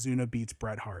Yokozuna beats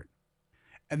Bret Hart.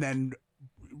 And then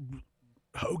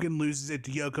Hogan loses it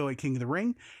to Yoko at King of the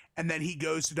Ring, and then he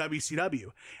goes to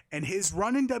WCW. And his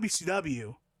run in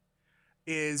WCW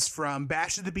is from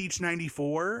Bash at the Beach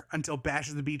 94 until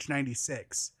Bash at the Beach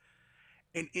 96.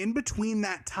 And in between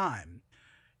that time,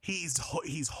 he's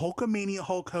Hulkamania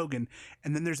Hulk Hogan,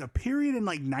 and then there's a period in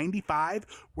like 95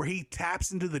 where he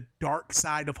taps into the dark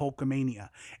side of Hulkamania,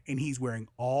 and he's wearing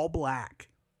all black,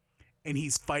 and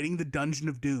he's fighting the Dungeon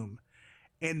of Doom.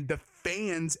 And the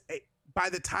fans, by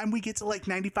the time we get to like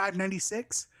 95,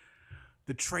 96,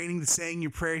 the training, the saying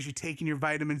your prayers, you taking your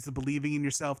vitamins, the believing in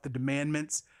yourself, the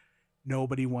demandments,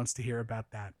 nobody wants to hear about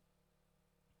that.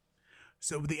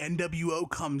 So the NWO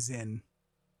comes in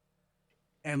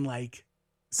and like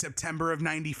September of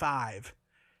 95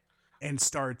 and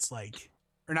starts like,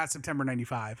 or not September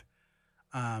 95.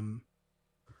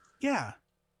 Yeah.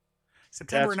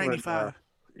 September That's when, 95.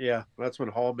 yeah, that's when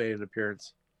Hall made an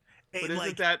appearance. But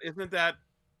And, isn't that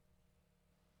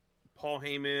Paul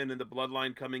Heyman and the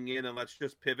Bloodline coming in and let's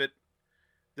just pivot?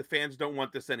 The fans don't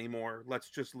want this anymore. Let's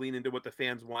just lean into what the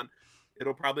fans want.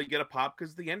 It'll probably get a pop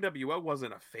because the NWO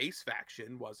wasn't a face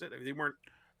faction, was it? I mean, they weren't.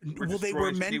 Well, they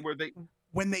were meant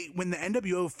when the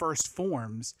NWO first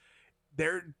forms,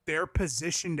 they're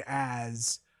positioned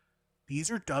as these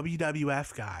are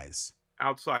WWF guys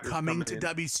outsiders coming to in.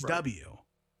 WCW. Right.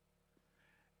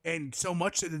 And so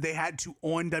much so that they had to,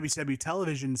 on WCW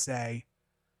television, say,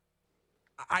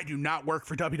 I do not work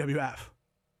for WWF.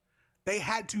 They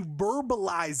had to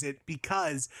verbalize it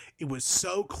because it was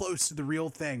so close to the real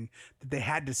thing that they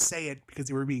had to say it because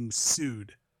they were being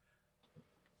sued.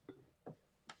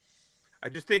 I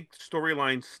just think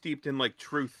storylines steeped in like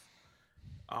truth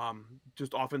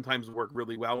just oftentimes work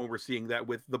really well, and we're seeing that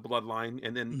with the Bloodline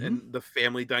and then and the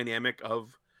family dynamic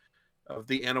of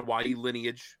the Anoa'i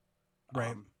lineage.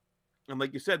 Right. And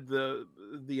like you said, the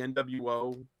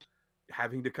NWO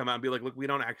having to come out and be like, look, we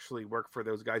don't actually work for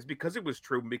those guys because it was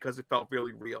true and because it felt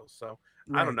really real. So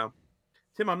I don't know.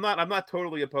 Tim, I'm not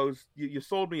totally opposed. You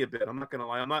sold me a bit. I'm not gonna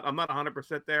lie. I'm not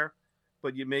 100% there,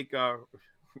 but you make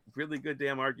really good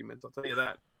damn arguments. I'll tell you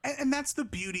that. And that's the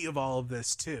beauty of all of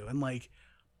this too. And like,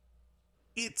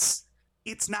 it's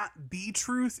not the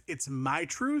truth. It's my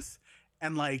truth.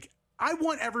 And like, I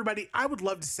would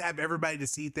love to have everybody to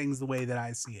see things the way that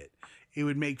I see it. It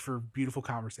would make for beautiful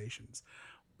conversations.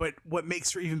 But what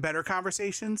makes for even better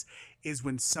conversations is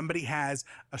when somebody has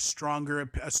a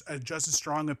just as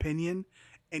strong opinion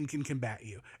and can combat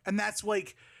you. And that's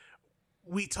like,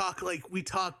 we talk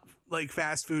like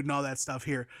fast food and all that stuff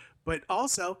here. But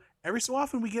also every so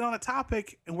often we get on a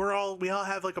topic and we all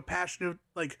have like a passionate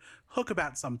like hook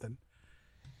about something.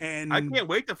 And I can't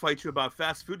wait to fight you about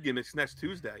fast food gimmicks next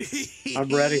Tuesday. I'm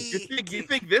ready. You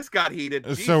think this got heated?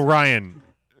 So Jesus. Ryan,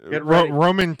 Get ready.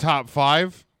 Roman top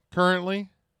 5 currently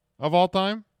of all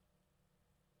time?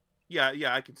 Yeah,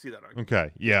 I can see that argument.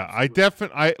 Okay. Yeah,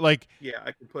 I like. Yeah,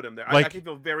 I can put him there. Like, I can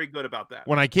feel very good about that.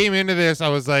 When I came into this, I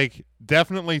was like,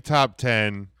 definitely top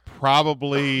 10,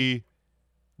 probably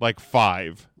like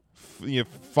 5.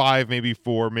 5, maybe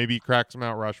 4, maybe cracks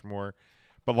Mount Rushmore.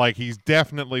 But like, he's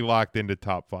definitely locked into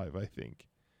top 5, I think.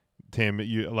 Tim,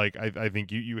 you like, I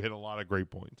think you hit a lot of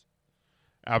great points.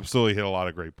 Absolutely hit a lot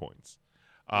of great points.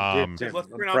 Let's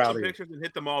print out some pictures and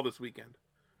hit them all this weekend.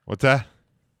 What's that?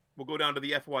 We'll go down to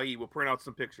the FYE. We'll print out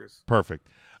some pictures. Perfect.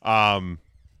 I'm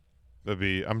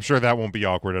sure that won't be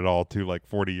awkward at all. Two like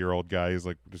 40-year-old guys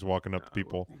like just walking up to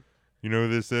people. You know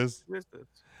who this is?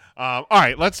 All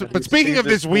right, but speaking of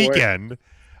this weekend,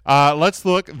 let's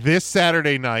look this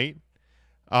Saturday night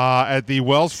at the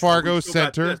Wells Fargo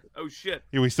Center. Oh shit!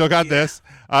 Yeah, we still got this.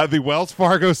 The Wells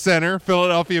Fargo Center,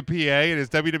 Philadelphia, PA. It is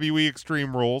WWE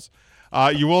Extreme Rules.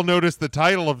 You will notice the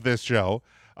title of this show.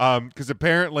 Because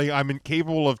apparently I'm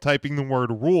incapable of typing the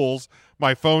word rules.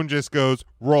 My phone just goes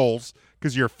rolls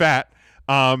because you're fat.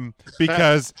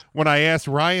 Because when I asked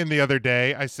Ryan the other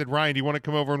day, I said, Ryan, do you want to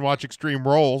come over and watch Extreme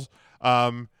Rolls?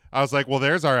 I was like, well,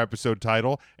 there's our episode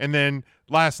title. And then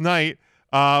last night,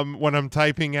 when I'm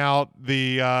typing out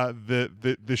the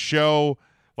show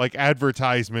like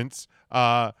advertisements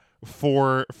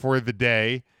for the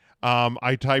day,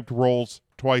 I typed rolls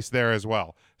twice there as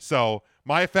well. So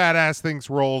my fat ass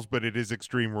thinks rolls, but it is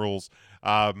Extreme Rules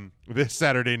this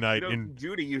Saturday night.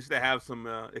 Judy used to have some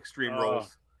Extreme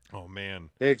Rolls. Oh man,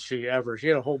 did she ever? She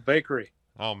had a whole bakery.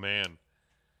 Oh man.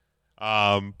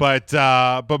 But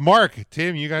Mark,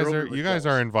 Tim, you guys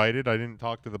are invited. I didn't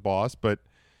talk to the boss, but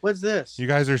what's this? You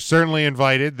guys are certainly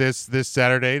invited this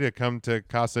Saturday to come to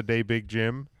Casa de Big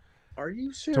Jim. Are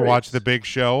you serious? To watch the big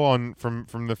show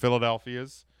from the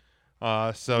Philadelphias.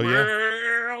 So yeah.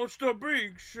 Where's the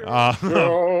big show?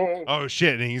 Oh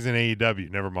shit, and he's in AEW.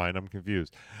 Never mind, I'm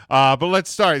confused. But let's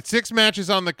start. 6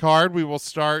 matches on the card. We will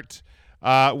start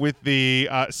with the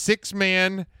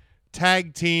 6-man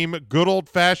tag team good old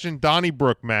fashioned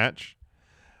Donnybrook match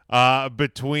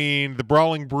between the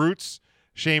Brawling Brutes,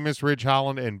 Sheamus, Ridge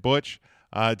Holland, and Butch,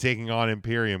 taking on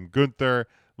Imperium Gunther,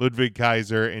 Ludwig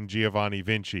Kaiser, and Giovanni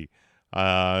Vinci.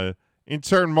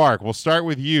 Insert Mark. We'll start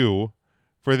with you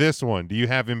for this one. Do you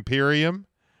have Imperium?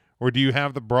 Or do you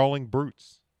have the Brawling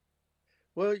Brutes?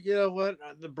 Well, you know what?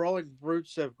 The Brawling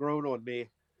Brutes have grown on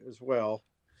me as well.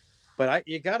 But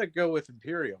you got to go with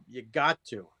Imperium. You got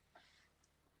to.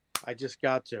 I just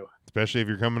got to. Especially if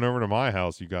you're coming over to my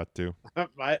house, you got to.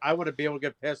 I want to be able to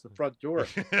get past the front door.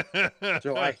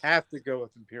 So I have to go with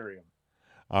Imperium.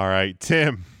 All right,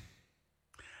 Tim.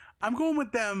 I'm going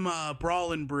with them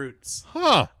Brawling Brutes.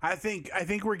 Huh. I think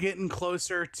we're getting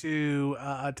closer to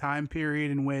a time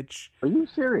period in which Are you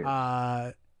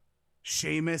serious?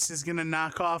 Sheamus is going to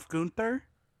knock off Gunther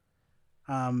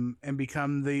and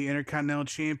become the Intercontinental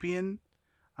Champion.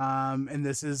 And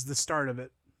this is the start of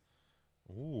it.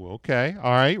 Ooh, okay.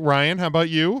 All right. Ryan, how about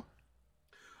you?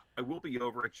 I will be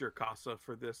over at your casa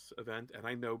for this event, and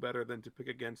I know better than to pick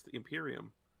against the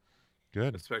Imperium.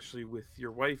 Good. Especially with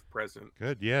your wife present.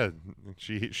 Good. Yeah.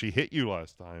 She hit you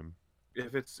last time.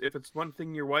 If it's one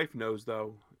thing your wife knows,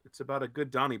 though, it's about a good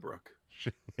Donnybrook.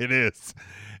 It is.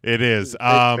 It is. Big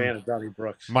fan of Donnie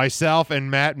Brooks. Myself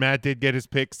and Matt. Matt did get his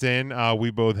picks in.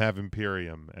 We both have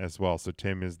Imperium as well. So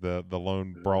Tim is the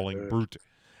lone Brawling Brute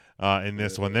in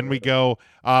this one. Then we go.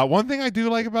 One thing I do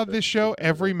like about this show: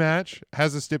 every match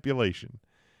has a stipulation.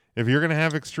 If you're gonna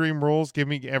have Extreme Rules, give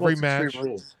me every match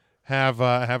have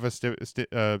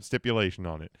a stipulation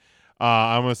on it.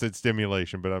 I almost said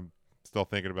stimulation, but I'm still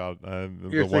thinking about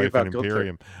the wife and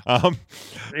Imperium. You're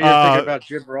thinking about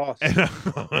Jim Ross.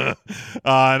 An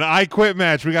I Quit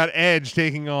match. We got Edge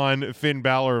taking on Finn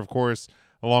Balor, of course.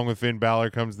 Along with Finn Balor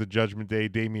comes the Judgment Day,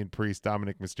 Damian Priest,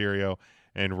 Dominic Mysterio,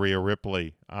 and Rhea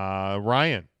Ripley.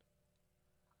 Ryan.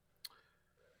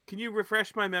 Can you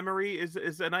refresh my memory?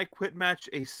 Is an I Quit match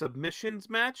a submissions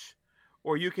match?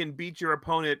 Or you can beat your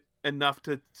opponent enough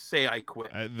to say I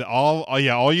quit? All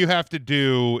you have to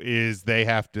do is they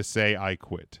have to say I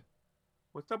quit.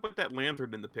 What's up with that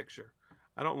lantern in the picture?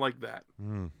 I don't like that.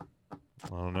 I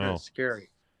don't know. That's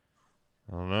scary.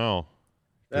 I don't know.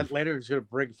 That lantern's going to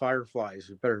bring fireflies.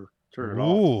 You better turn it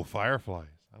off. Ooh, fireflies.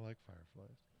 I like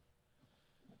fireflies.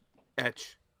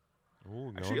 Etch.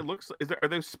 Ooh, actually, it looks. Are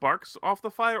those sparks off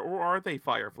the fire, or are they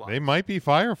fireflies? They might be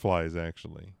fireflies.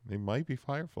 Actually, they might be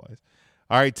fireflies.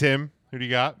 All right, Tim. Who do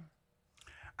you got?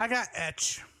 I got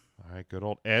Etch. All right, good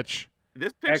old Etch.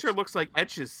 This picture looks like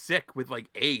Etch is sick with like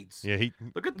AIDS. Yeah,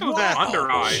 look at those under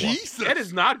eyes. Jesus. That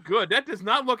is not good. That does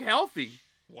not look healthy.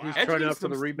 Wow. He's trying out for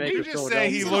the remake of just say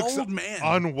he looks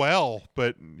unwell,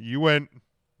 but you went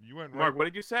Mark, right. what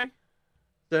did you say?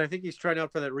 That I think he's trying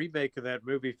out for that remake of that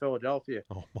movie Philadelphia.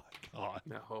 Oh my God.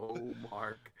 No,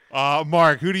 Mark.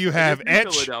 Mark, who do you have?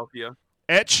 Etch, Philadelphia.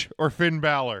 Etch or Finn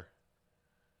Balor?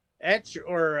 Etch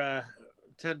or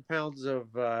 10 pounds of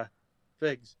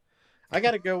figs. I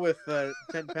got to go with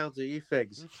 10 pounds of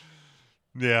e-figs.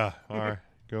 Yeah, all right.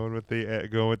 Going with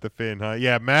the Finn, huh?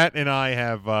 Yeah, Matt and I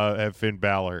have Finn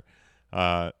Balor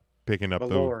picking up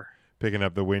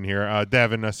the win here.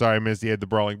 Devin, sorry I missed. He had the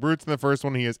Brawling Brutes in the first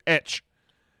one. He has Etch.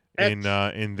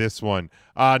 In this one.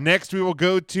 Next, we will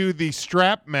go to the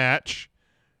strap match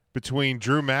between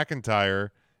Drew McIntyre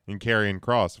and Karrion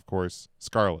Kross. Of course,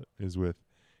 Scarlett is with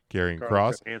Karrion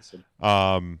Kross.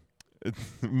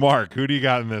 Mark, who do you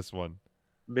got in this one?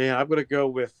 Man, I'm gonna go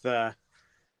with. I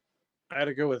had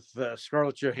to go with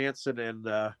Scarlett Johansson and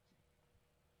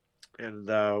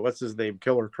what's his name,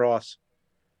 Killer Kross.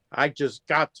 I just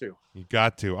got to. You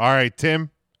got to. All right, Tim.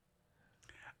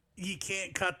 You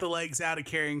can't cut the legs out of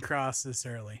Karrion Kross this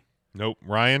early. Nope.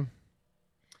 Ryan?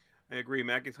 I agree.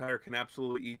 McIntyre can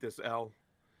absolutely eat this L.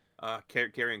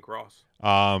 Karrion Kross.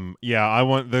 Yeah, I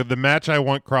want the match I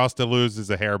want Kross to lose is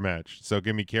a hair match. So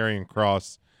give me Karrion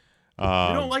Kross. You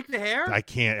don't like the hair? I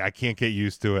can't get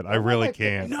used to it. I really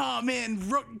can't. No, man.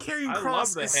 Karrion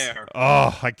Kross. I love the hair.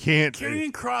 Oh, I can't.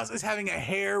 Karrion Kross is having a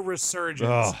hair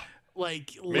resurgence.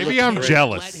 Like, maybe I'm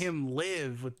jealous. Let him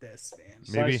live with this, man.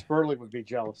 Maybe Sperling would be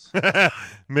jealous.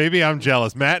 Maybe I'm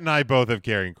jealous. Matt and I both have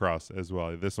Karrion Kross as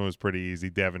well. This one was pretty easy.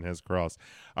 Devin has Kross.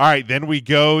 All right, then we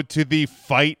go to the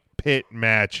Fight Pit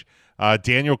match.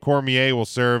 Daniel Cormier will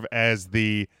serve as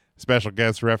the special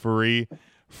guest referee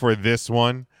for this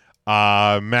one.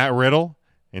 Matt Riddle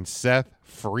and Seth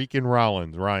freaking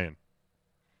Rollins. Ryan.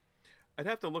 I'd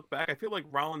have to look back. I feel like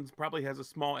Rollins probably has a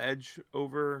small edge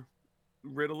over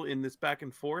Riddle in this back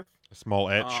and forth. A small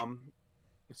edge.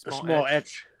 A small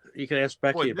edge. You can ask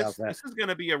Becky about that. This is going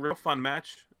to be a real fun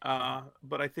match,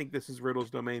 but I think this is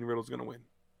Riddle's domain. Riddle's going to win.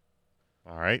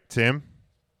 All right, Tim.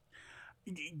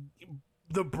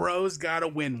 The bro's got to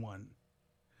win one.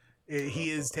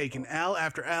 He is taking L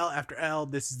after L after L.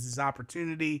 This is his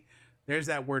opportunity. There's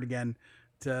that word again,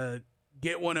 to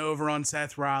get one over on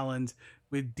Seth Rollins.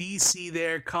 With DC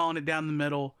there calling it down the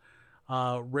middle,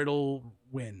 Riddle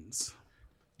wins.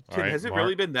 Tim, has it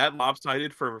really been that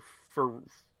lopsided for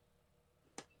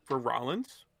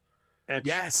Rollins?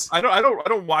 Yes. I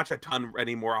don't watch a ton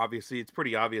anymore. Obviously, it's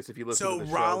pretty obvious if you listen to the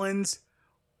show.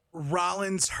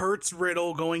 Rollins hurts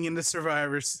Riddle going into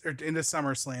into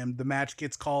SummerSlam. The match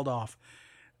gets called off.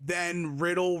 Then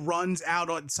Riddle runs out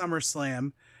on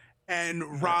SummerSlam,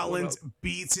 and Rollins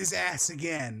beats his ass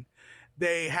again.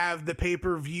 They have the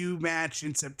pay-per-view match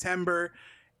in September,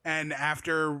 and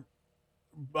after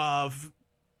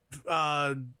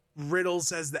Riddle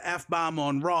says the F-bomb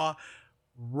on Raw,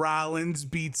 Rollins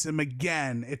beats him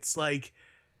again. It's like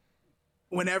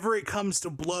whenever it comes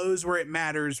to blows where it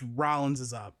matters, Rollins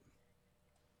is up.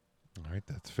 All right,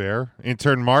 that's fair.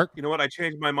 Intern Mark. You know what? I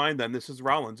changed my mind then. This is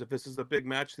Rollins. If this is a big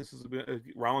match,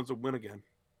 Rollins will win again.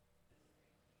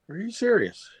 Are you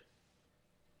serious?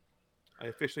 I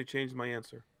officially changed my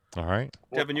answer. All right.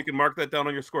 Devin, you can mark that down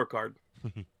on your scorecard.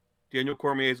 Daniel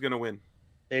Cormier is going to win.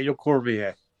 Daniel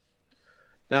Cormier.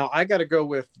 Now, I got to go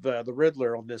with the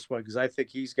Riddler on this one because I think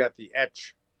he's got the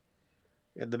etch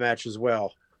in the match as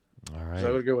well. All right. So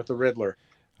I'm going to go with the Riddler.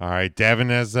 All right. Devin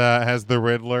has the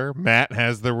Riddler. Matt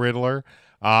has the Riddler.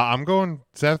 I'm going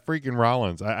Seth freaking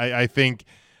Rollins. I think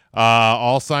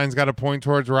all signs got to point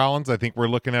towards Rollins. I think we're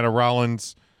looking at a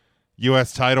Rollins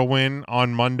U.S. title win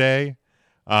on Monday.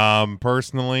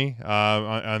 Personally,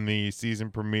 on the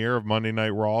season premiere of Monday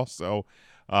Night Raw. So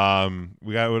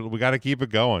we got to keep it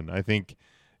going. I think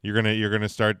you're gonna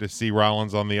start to see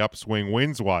Rollins on the upswing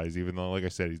wins wise, even though, like I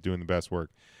said, he's doing the best work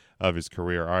of his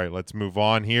career. All right, let's move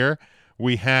on here.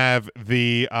 We have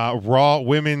the Raw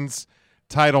Women's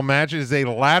title match. It is a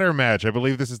ladder match. I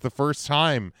believe this is the first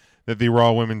time that the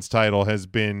Raw Women's title has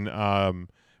been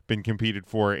competed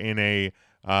for in a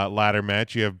ladder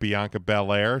match. You have Bianca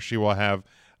Belair. She will have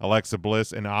Alexa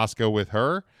Bliss and Asuka with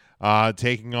her,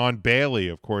 taking on Bayley,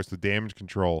 of course, the Damage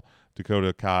Control,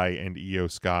 Dakota Kai and Io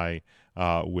Sky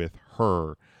with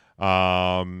her.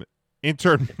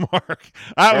 Intern Mark.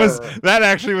 That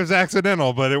actually was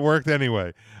accidental, but it worked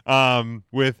anyway.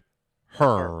 With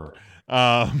her.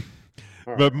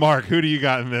 But Mark, who do you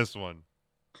got in this one?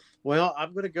 Well,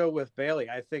 I'm going to go with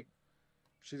Bayley. I think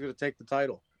she's going to take the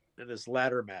title in this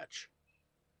ladder match.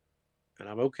 And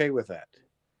I'm okay with that.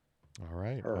 All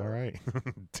right. All right.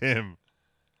 Tim.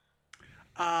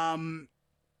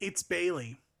 It's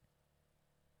Bayley.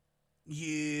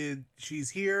 She's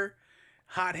here.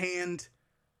 Hot hand.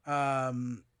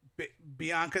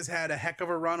 Bianca's had a heck of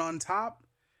a run on top.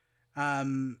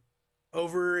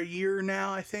 Over a year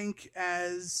now, I think,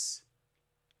 as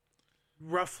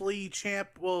roughly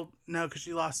champ. Well, no, because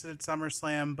she lost it at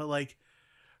SummerSlam, but like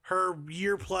her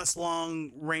year-plus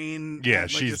long reign, yeah,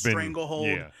 like she's a been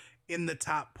stranglehold in the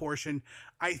top portion.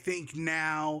 I think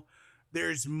now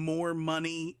there's more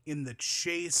money in the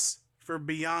chase for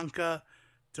Bianca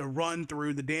to run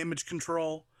through the Damage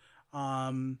Control,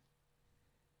 and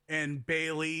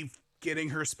Bayley getting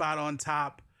her spot on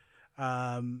top.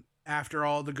 After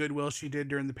all the goodwill she did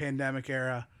during the pandemic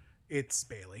era, it's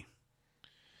Bayley.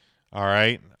 All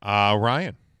right,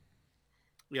 Ryan.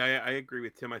 Yeah, I agree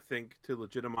with Tim. I think to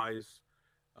legitimize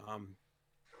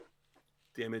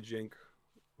Damage Inc.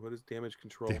 What is Damage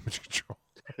Control? Damage Control.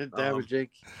 Damage Inc.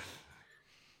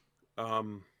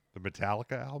 The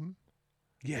Metallica album?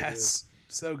 Yes.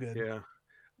 So good. Yeah.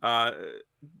 Or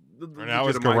now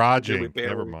it's Garage Inc.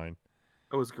 Never mind.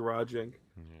 It was Garage Inc.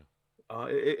 Yeah.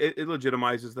 It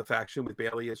legitimizes the faction with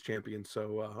Bayley as champion,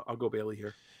 so I'll go Bayley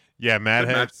here. Yeah, Matt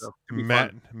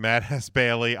has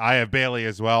Bayley. I have Bayley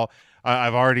as well.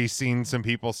 I've already seen some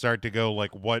people start to go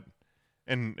like, what?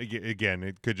 And again,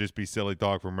 it could just be silly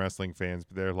talk from wrestling fans,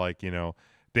 but they're like,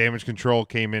 Damage Control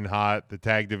came in hot. The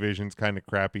tag division's kind of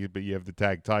crappy, but you have the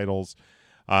tag titles.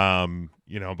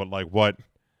 But like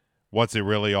what's it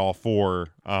really all for?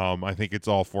 I think it's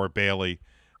all for Bayley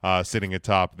sitting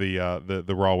atop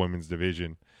the Raw Women's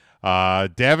division.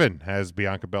 Devin has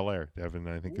Bianca Belair. Devin,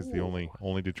 I think, is the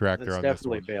only detractor on this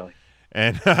one. Definitely Bayley.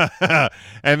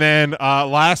 And then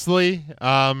lastly,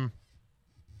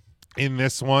 in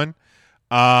this one,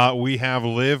 we have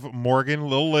Liv Morgan,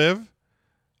 Lil Liv.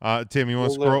 Tim, you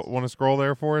want to scroll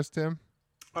there for us, Tim?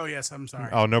 Oh yes, I'm sorry.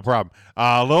 Oh, no problem.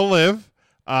 Lil Liv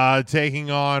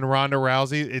taking on Ronda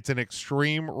Rousey. It's an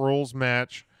Extreme Rules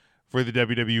match for the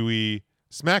WWE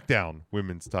SmackDown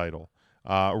Women's title.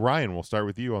 Ryan, we'll start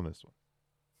with you on this one.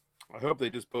 I hope they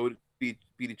just beat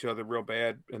each other real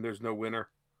bad and there's no winner.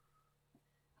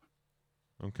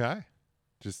 Okay.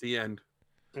 Just the end.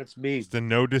 That's me. Just a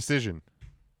no decision.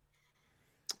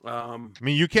 I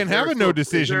mean, you can have a no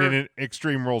decision in an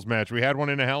Extreme Rules match. We had one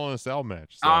in a Hell in a Cell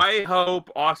match. So. I hope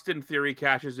Austin Theory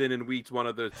cashes in and beats one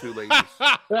of the two ladies.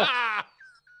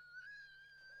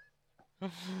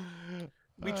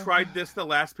 We tried this the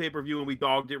last pay-per-view and we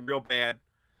dogged it real bad.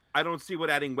 I don't see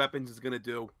what adding weapons is going to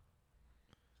do.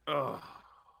 Oh,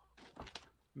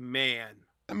 man.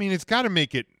 I mean, it's got to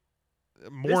make it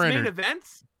more main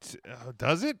events?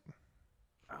 Does it?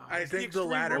 I think the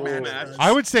ladder match.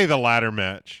 I would say the ladder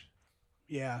match.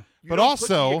 Yeah. You But don't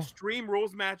also- put the Extreme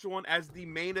Rules match on as the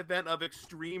main event of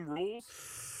Extreme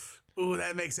Rules. Ooh,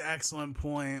 that makes an excellent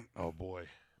point. Oh boy.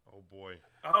 Oh boy.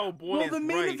 Oh boy, Well, is the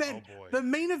main right. event, Oh, boy. the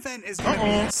main event is going to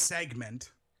be a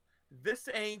segment. This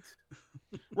ain't.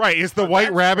 Right, is the But White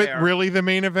that's Rabbit fair. really the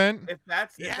main event? If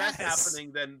that's Yes.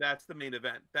 happening, then that's the main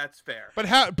event. That's fair. But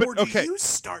how? But Or do okay. you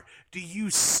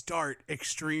start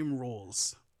Extreme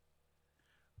Rules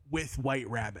with White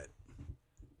Rabbit?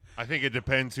 I think it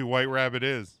depends who White Rabbit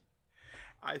is.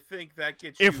 I think that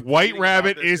gets. If you White tweeting about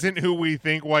Rabbit this isn't who we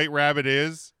think White Rabbit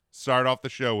is, start off the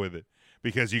show with it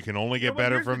because you can only You know get what?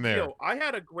 better Here's the from there. deal. I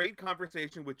had a great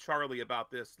conversation with Charlie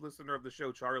about this, listener of the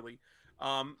show, Charlie.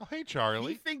 Oh, hey, He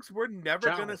Charlie. thinks we're never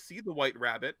Charlie. going to see the White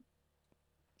Rabbit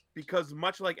because,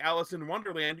 much like Alice in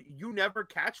Wonderland, you never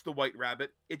catch the White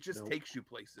Rabbit. It just Nope. takes you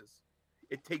places.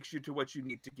 It takes you to what you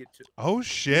need to get to. Oh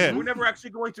shit! We're never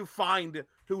actually going to find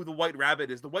who the White Rabbit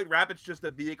is. The White Rabbit's just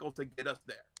a vehicle to get us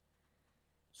there.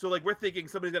 So, like, we're thinking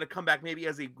somebody's going to come back maybe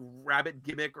as a rabbit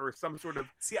gimmick or some sort of.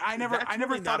 See, I never That's thought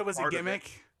really not it was a part of it.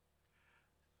 gimmick.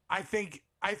 I think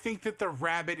that the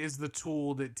rabbit is the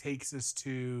tool that takes us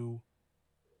to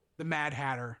the Mad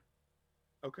Hatter.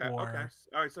 Okay. Okay. Or-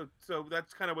 All right. So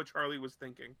that's kind of what Charlie was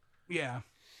thinking. Yeah.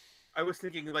 I was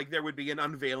thinking like there would be an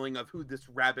unveiling of who this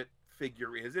rabbit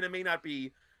figure is, and it may not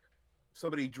be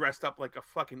somebody dressed up like a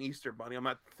fucking Easter bunny. I'm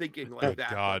not thinking like Oh that.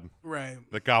 God, Right.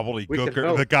 the We can gobbledygooker,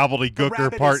 hope. the gobbledygooker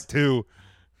rabbit part is- 2.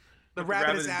 The But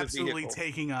rabbit is the absolutely vehicle.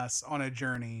 taking us on a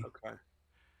journey. Okay.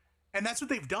 And that's what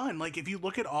they've done. Like if you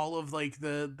look at all of like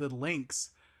the links,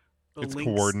 the It's links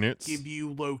coordinates. give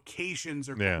you locations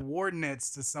or Yeah. coordinates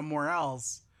to somewhere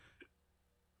else.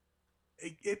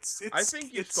 It's I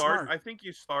think you it's start. smart. I think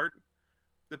you start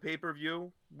the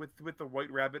pay-per-view with the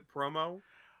White Rabbit promo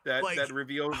that Like- that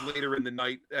reveals later in the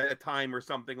night at a time or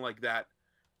something like that.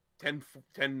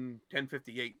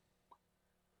 10:58.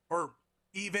 Or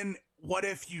even what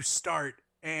if you start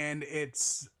and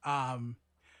it's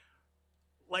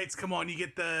lights come on, you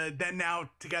get the then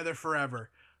now together forever.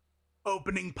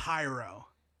 Opening pyro.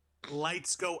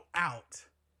 Lights go out.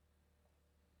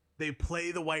 They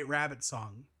play the White Rabbit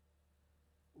song.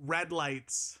 Red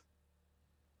lights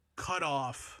cut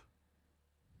off.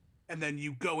 And then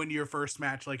you go into your first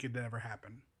match like it never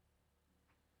happened.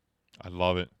 I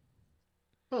love it.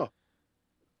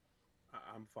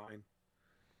 I'm fine.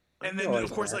 And I then feel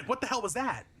of course that. like what the hell was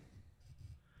that?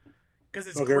 Because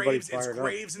it's Look, everybody's Graves, fired up.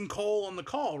 Graves and Cole on the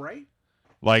call, right?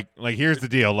 Like here's the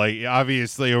deal. Like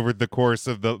obviously over the course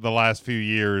of the last few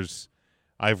years,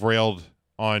 I've railed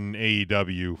on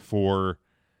AEW for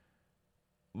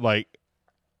like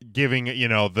giving, you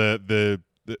know, the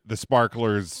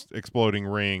sparklers exploding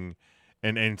ring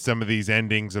and some of these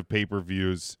endings of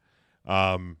pay-per-views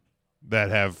that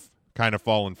have kind of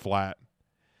fallen flat.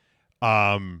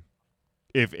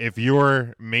 If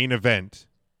your main event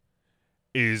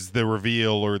is the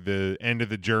reveal or the end of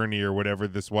the journey or whatever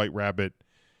this White Rabbit,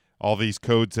 all these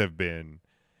codes have been,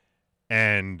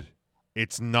 and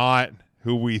it's not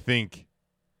who we think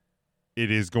it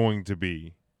is going to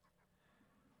be,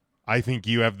 I think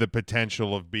you have the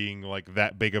potential of being like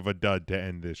that big of a dud to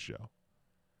end this show.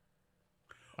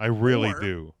 I really Or-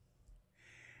 do.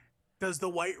 Does the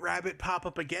White Rabbit pop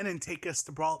up again and take us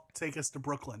to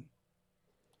Brooklyn?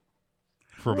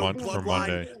 For The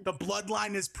Monday. The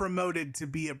Bloodline is promoted to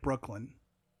be at Brooklyn.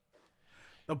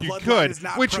 The You Bloodline could. is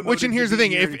not Which promoted and to here's the be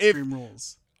thing, near if Extreme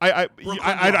Rules.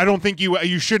 I don't think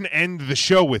you shouldn't end the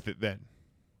show with it then.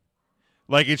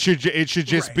 Like it should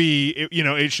just Right. be, you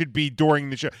know, it should be during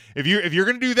the show. If you're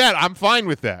gonna do that, I'm fine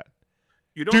with that.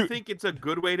 You don't Dude. think it's a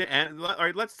good way to end? All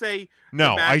right, let's say the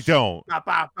No, I match, don't.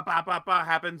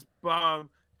 Happens.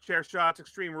 Chair shots,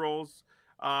 Extreme Rules.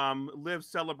 Liv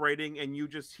celebrating, and you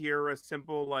just hear a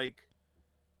simple like,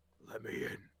 "Let me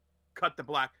in." Cut the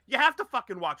black. You have to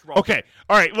fucking watch Raw. Okay,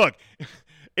 all right. Look,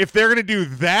 if they're gonna do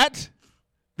that,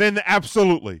 then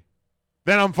absolutely,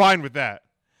 then I'm fine with that.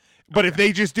 But if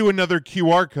they just do another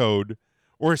QR code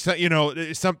or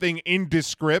something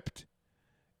indescript,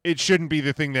 it shouldn't be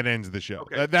the thing that ends the show.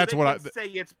 Okay, That's so what I. can say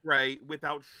it's Bray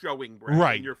without showing Bray.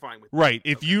 Right. And you're fine with that. Right.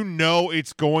 If you know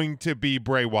it's going to be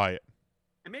Bray Wyatt.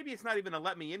 And maybe it's not even a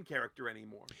let me in character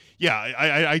anymore. Yeah,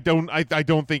 I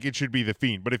don't think it should be the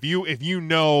Fiend. But if you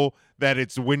know that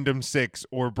it's Wyndham Six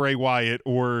or Bray Wyatt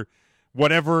or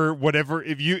whatever,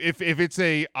 if it's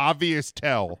a obvious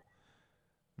tell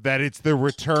that it's the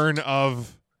return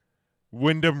of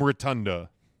Wyndham Rotunda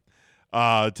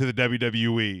to the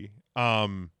WWE,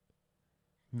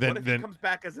 What if he then comes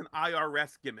back as an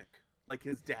IRS gimmick, like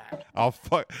his dad?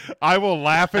 I will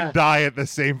laugh and die at the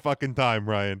same fucking time,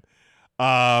 Ryan.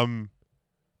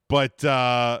 But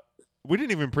we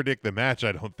didn't even predict the match,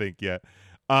 I don't think yet.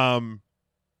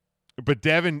 But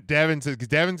Devin says, because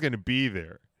Devin's going to be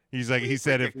there. He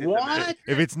said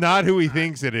if it's not who he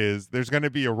thinks it is, there's going to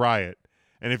be a riot.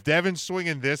 And if Devin's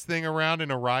swinging this thing around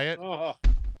in a riot,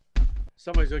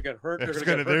 somebody's going to get hurt. There's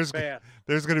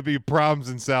going to be problems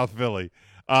in South Philly.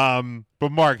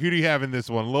 But Mark, who do you have in this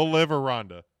one, Lil Liv or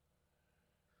Rhonda?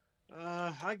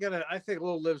 I think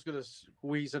Lil Liv's going to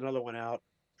squeeze another one out.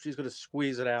 She's going to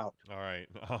squeeze it out. All right.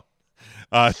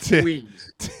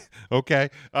 Squeeze. Okay.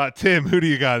 Tim, who do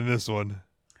you got in this one?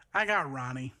 I got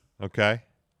Ronnie. Okay.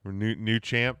 New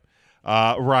champ.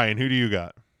 Ryan, who do you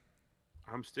got?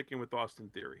 I'm sticking with Austin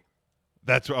Theory.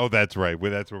 That's right.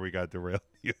 That's where we got derailed.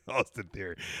 Austin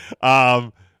Theory.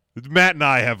 Matt and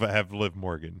I have Liv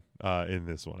Morgan in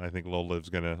this one. I think Lil Liv's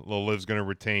gonna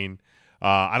retain.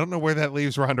 I don't know where that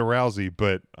leaves Ronda Rousey,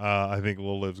 but I think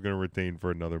Lil Liv's gonna retain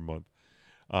for another month.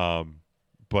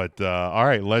 But all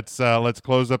right, let's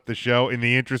close up the show. In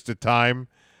the interest of time,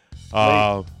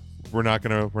 we're not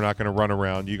gonna run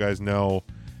around. You guys know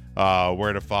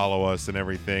where to follow us and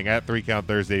everything at 3 Count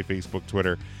Thursday, Facebook,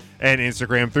 Twitter, and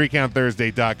Instagram.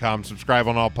 3CountThursday.com. Subscribe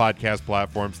on all podcast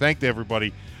platforms. Thank to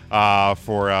everybody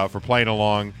for playing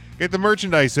along. Get the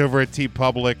merchandise over at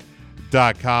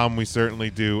tpublic.com. We certainly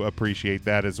do appreciate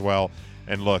that as well.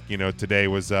 And look, today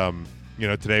was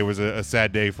a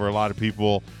sad day for a lot of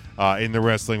people in the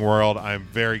wrestling world. I'm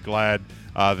very glad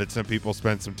that some people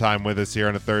spent some time with us here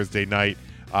on a Thursday night.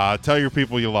 Tell your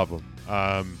people you love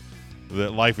them.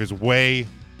 That life is way,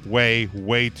 way,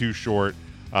 way too short.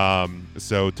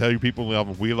 So tell your people we love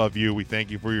them. We love you. We thank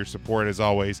you for your support as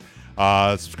always.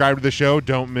 Subscribe to the show.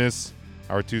 Don't miss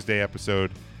our Tuesday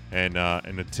episode. And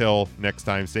until next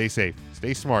time, stay safe,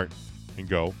 stay smart, and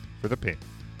go for the pin.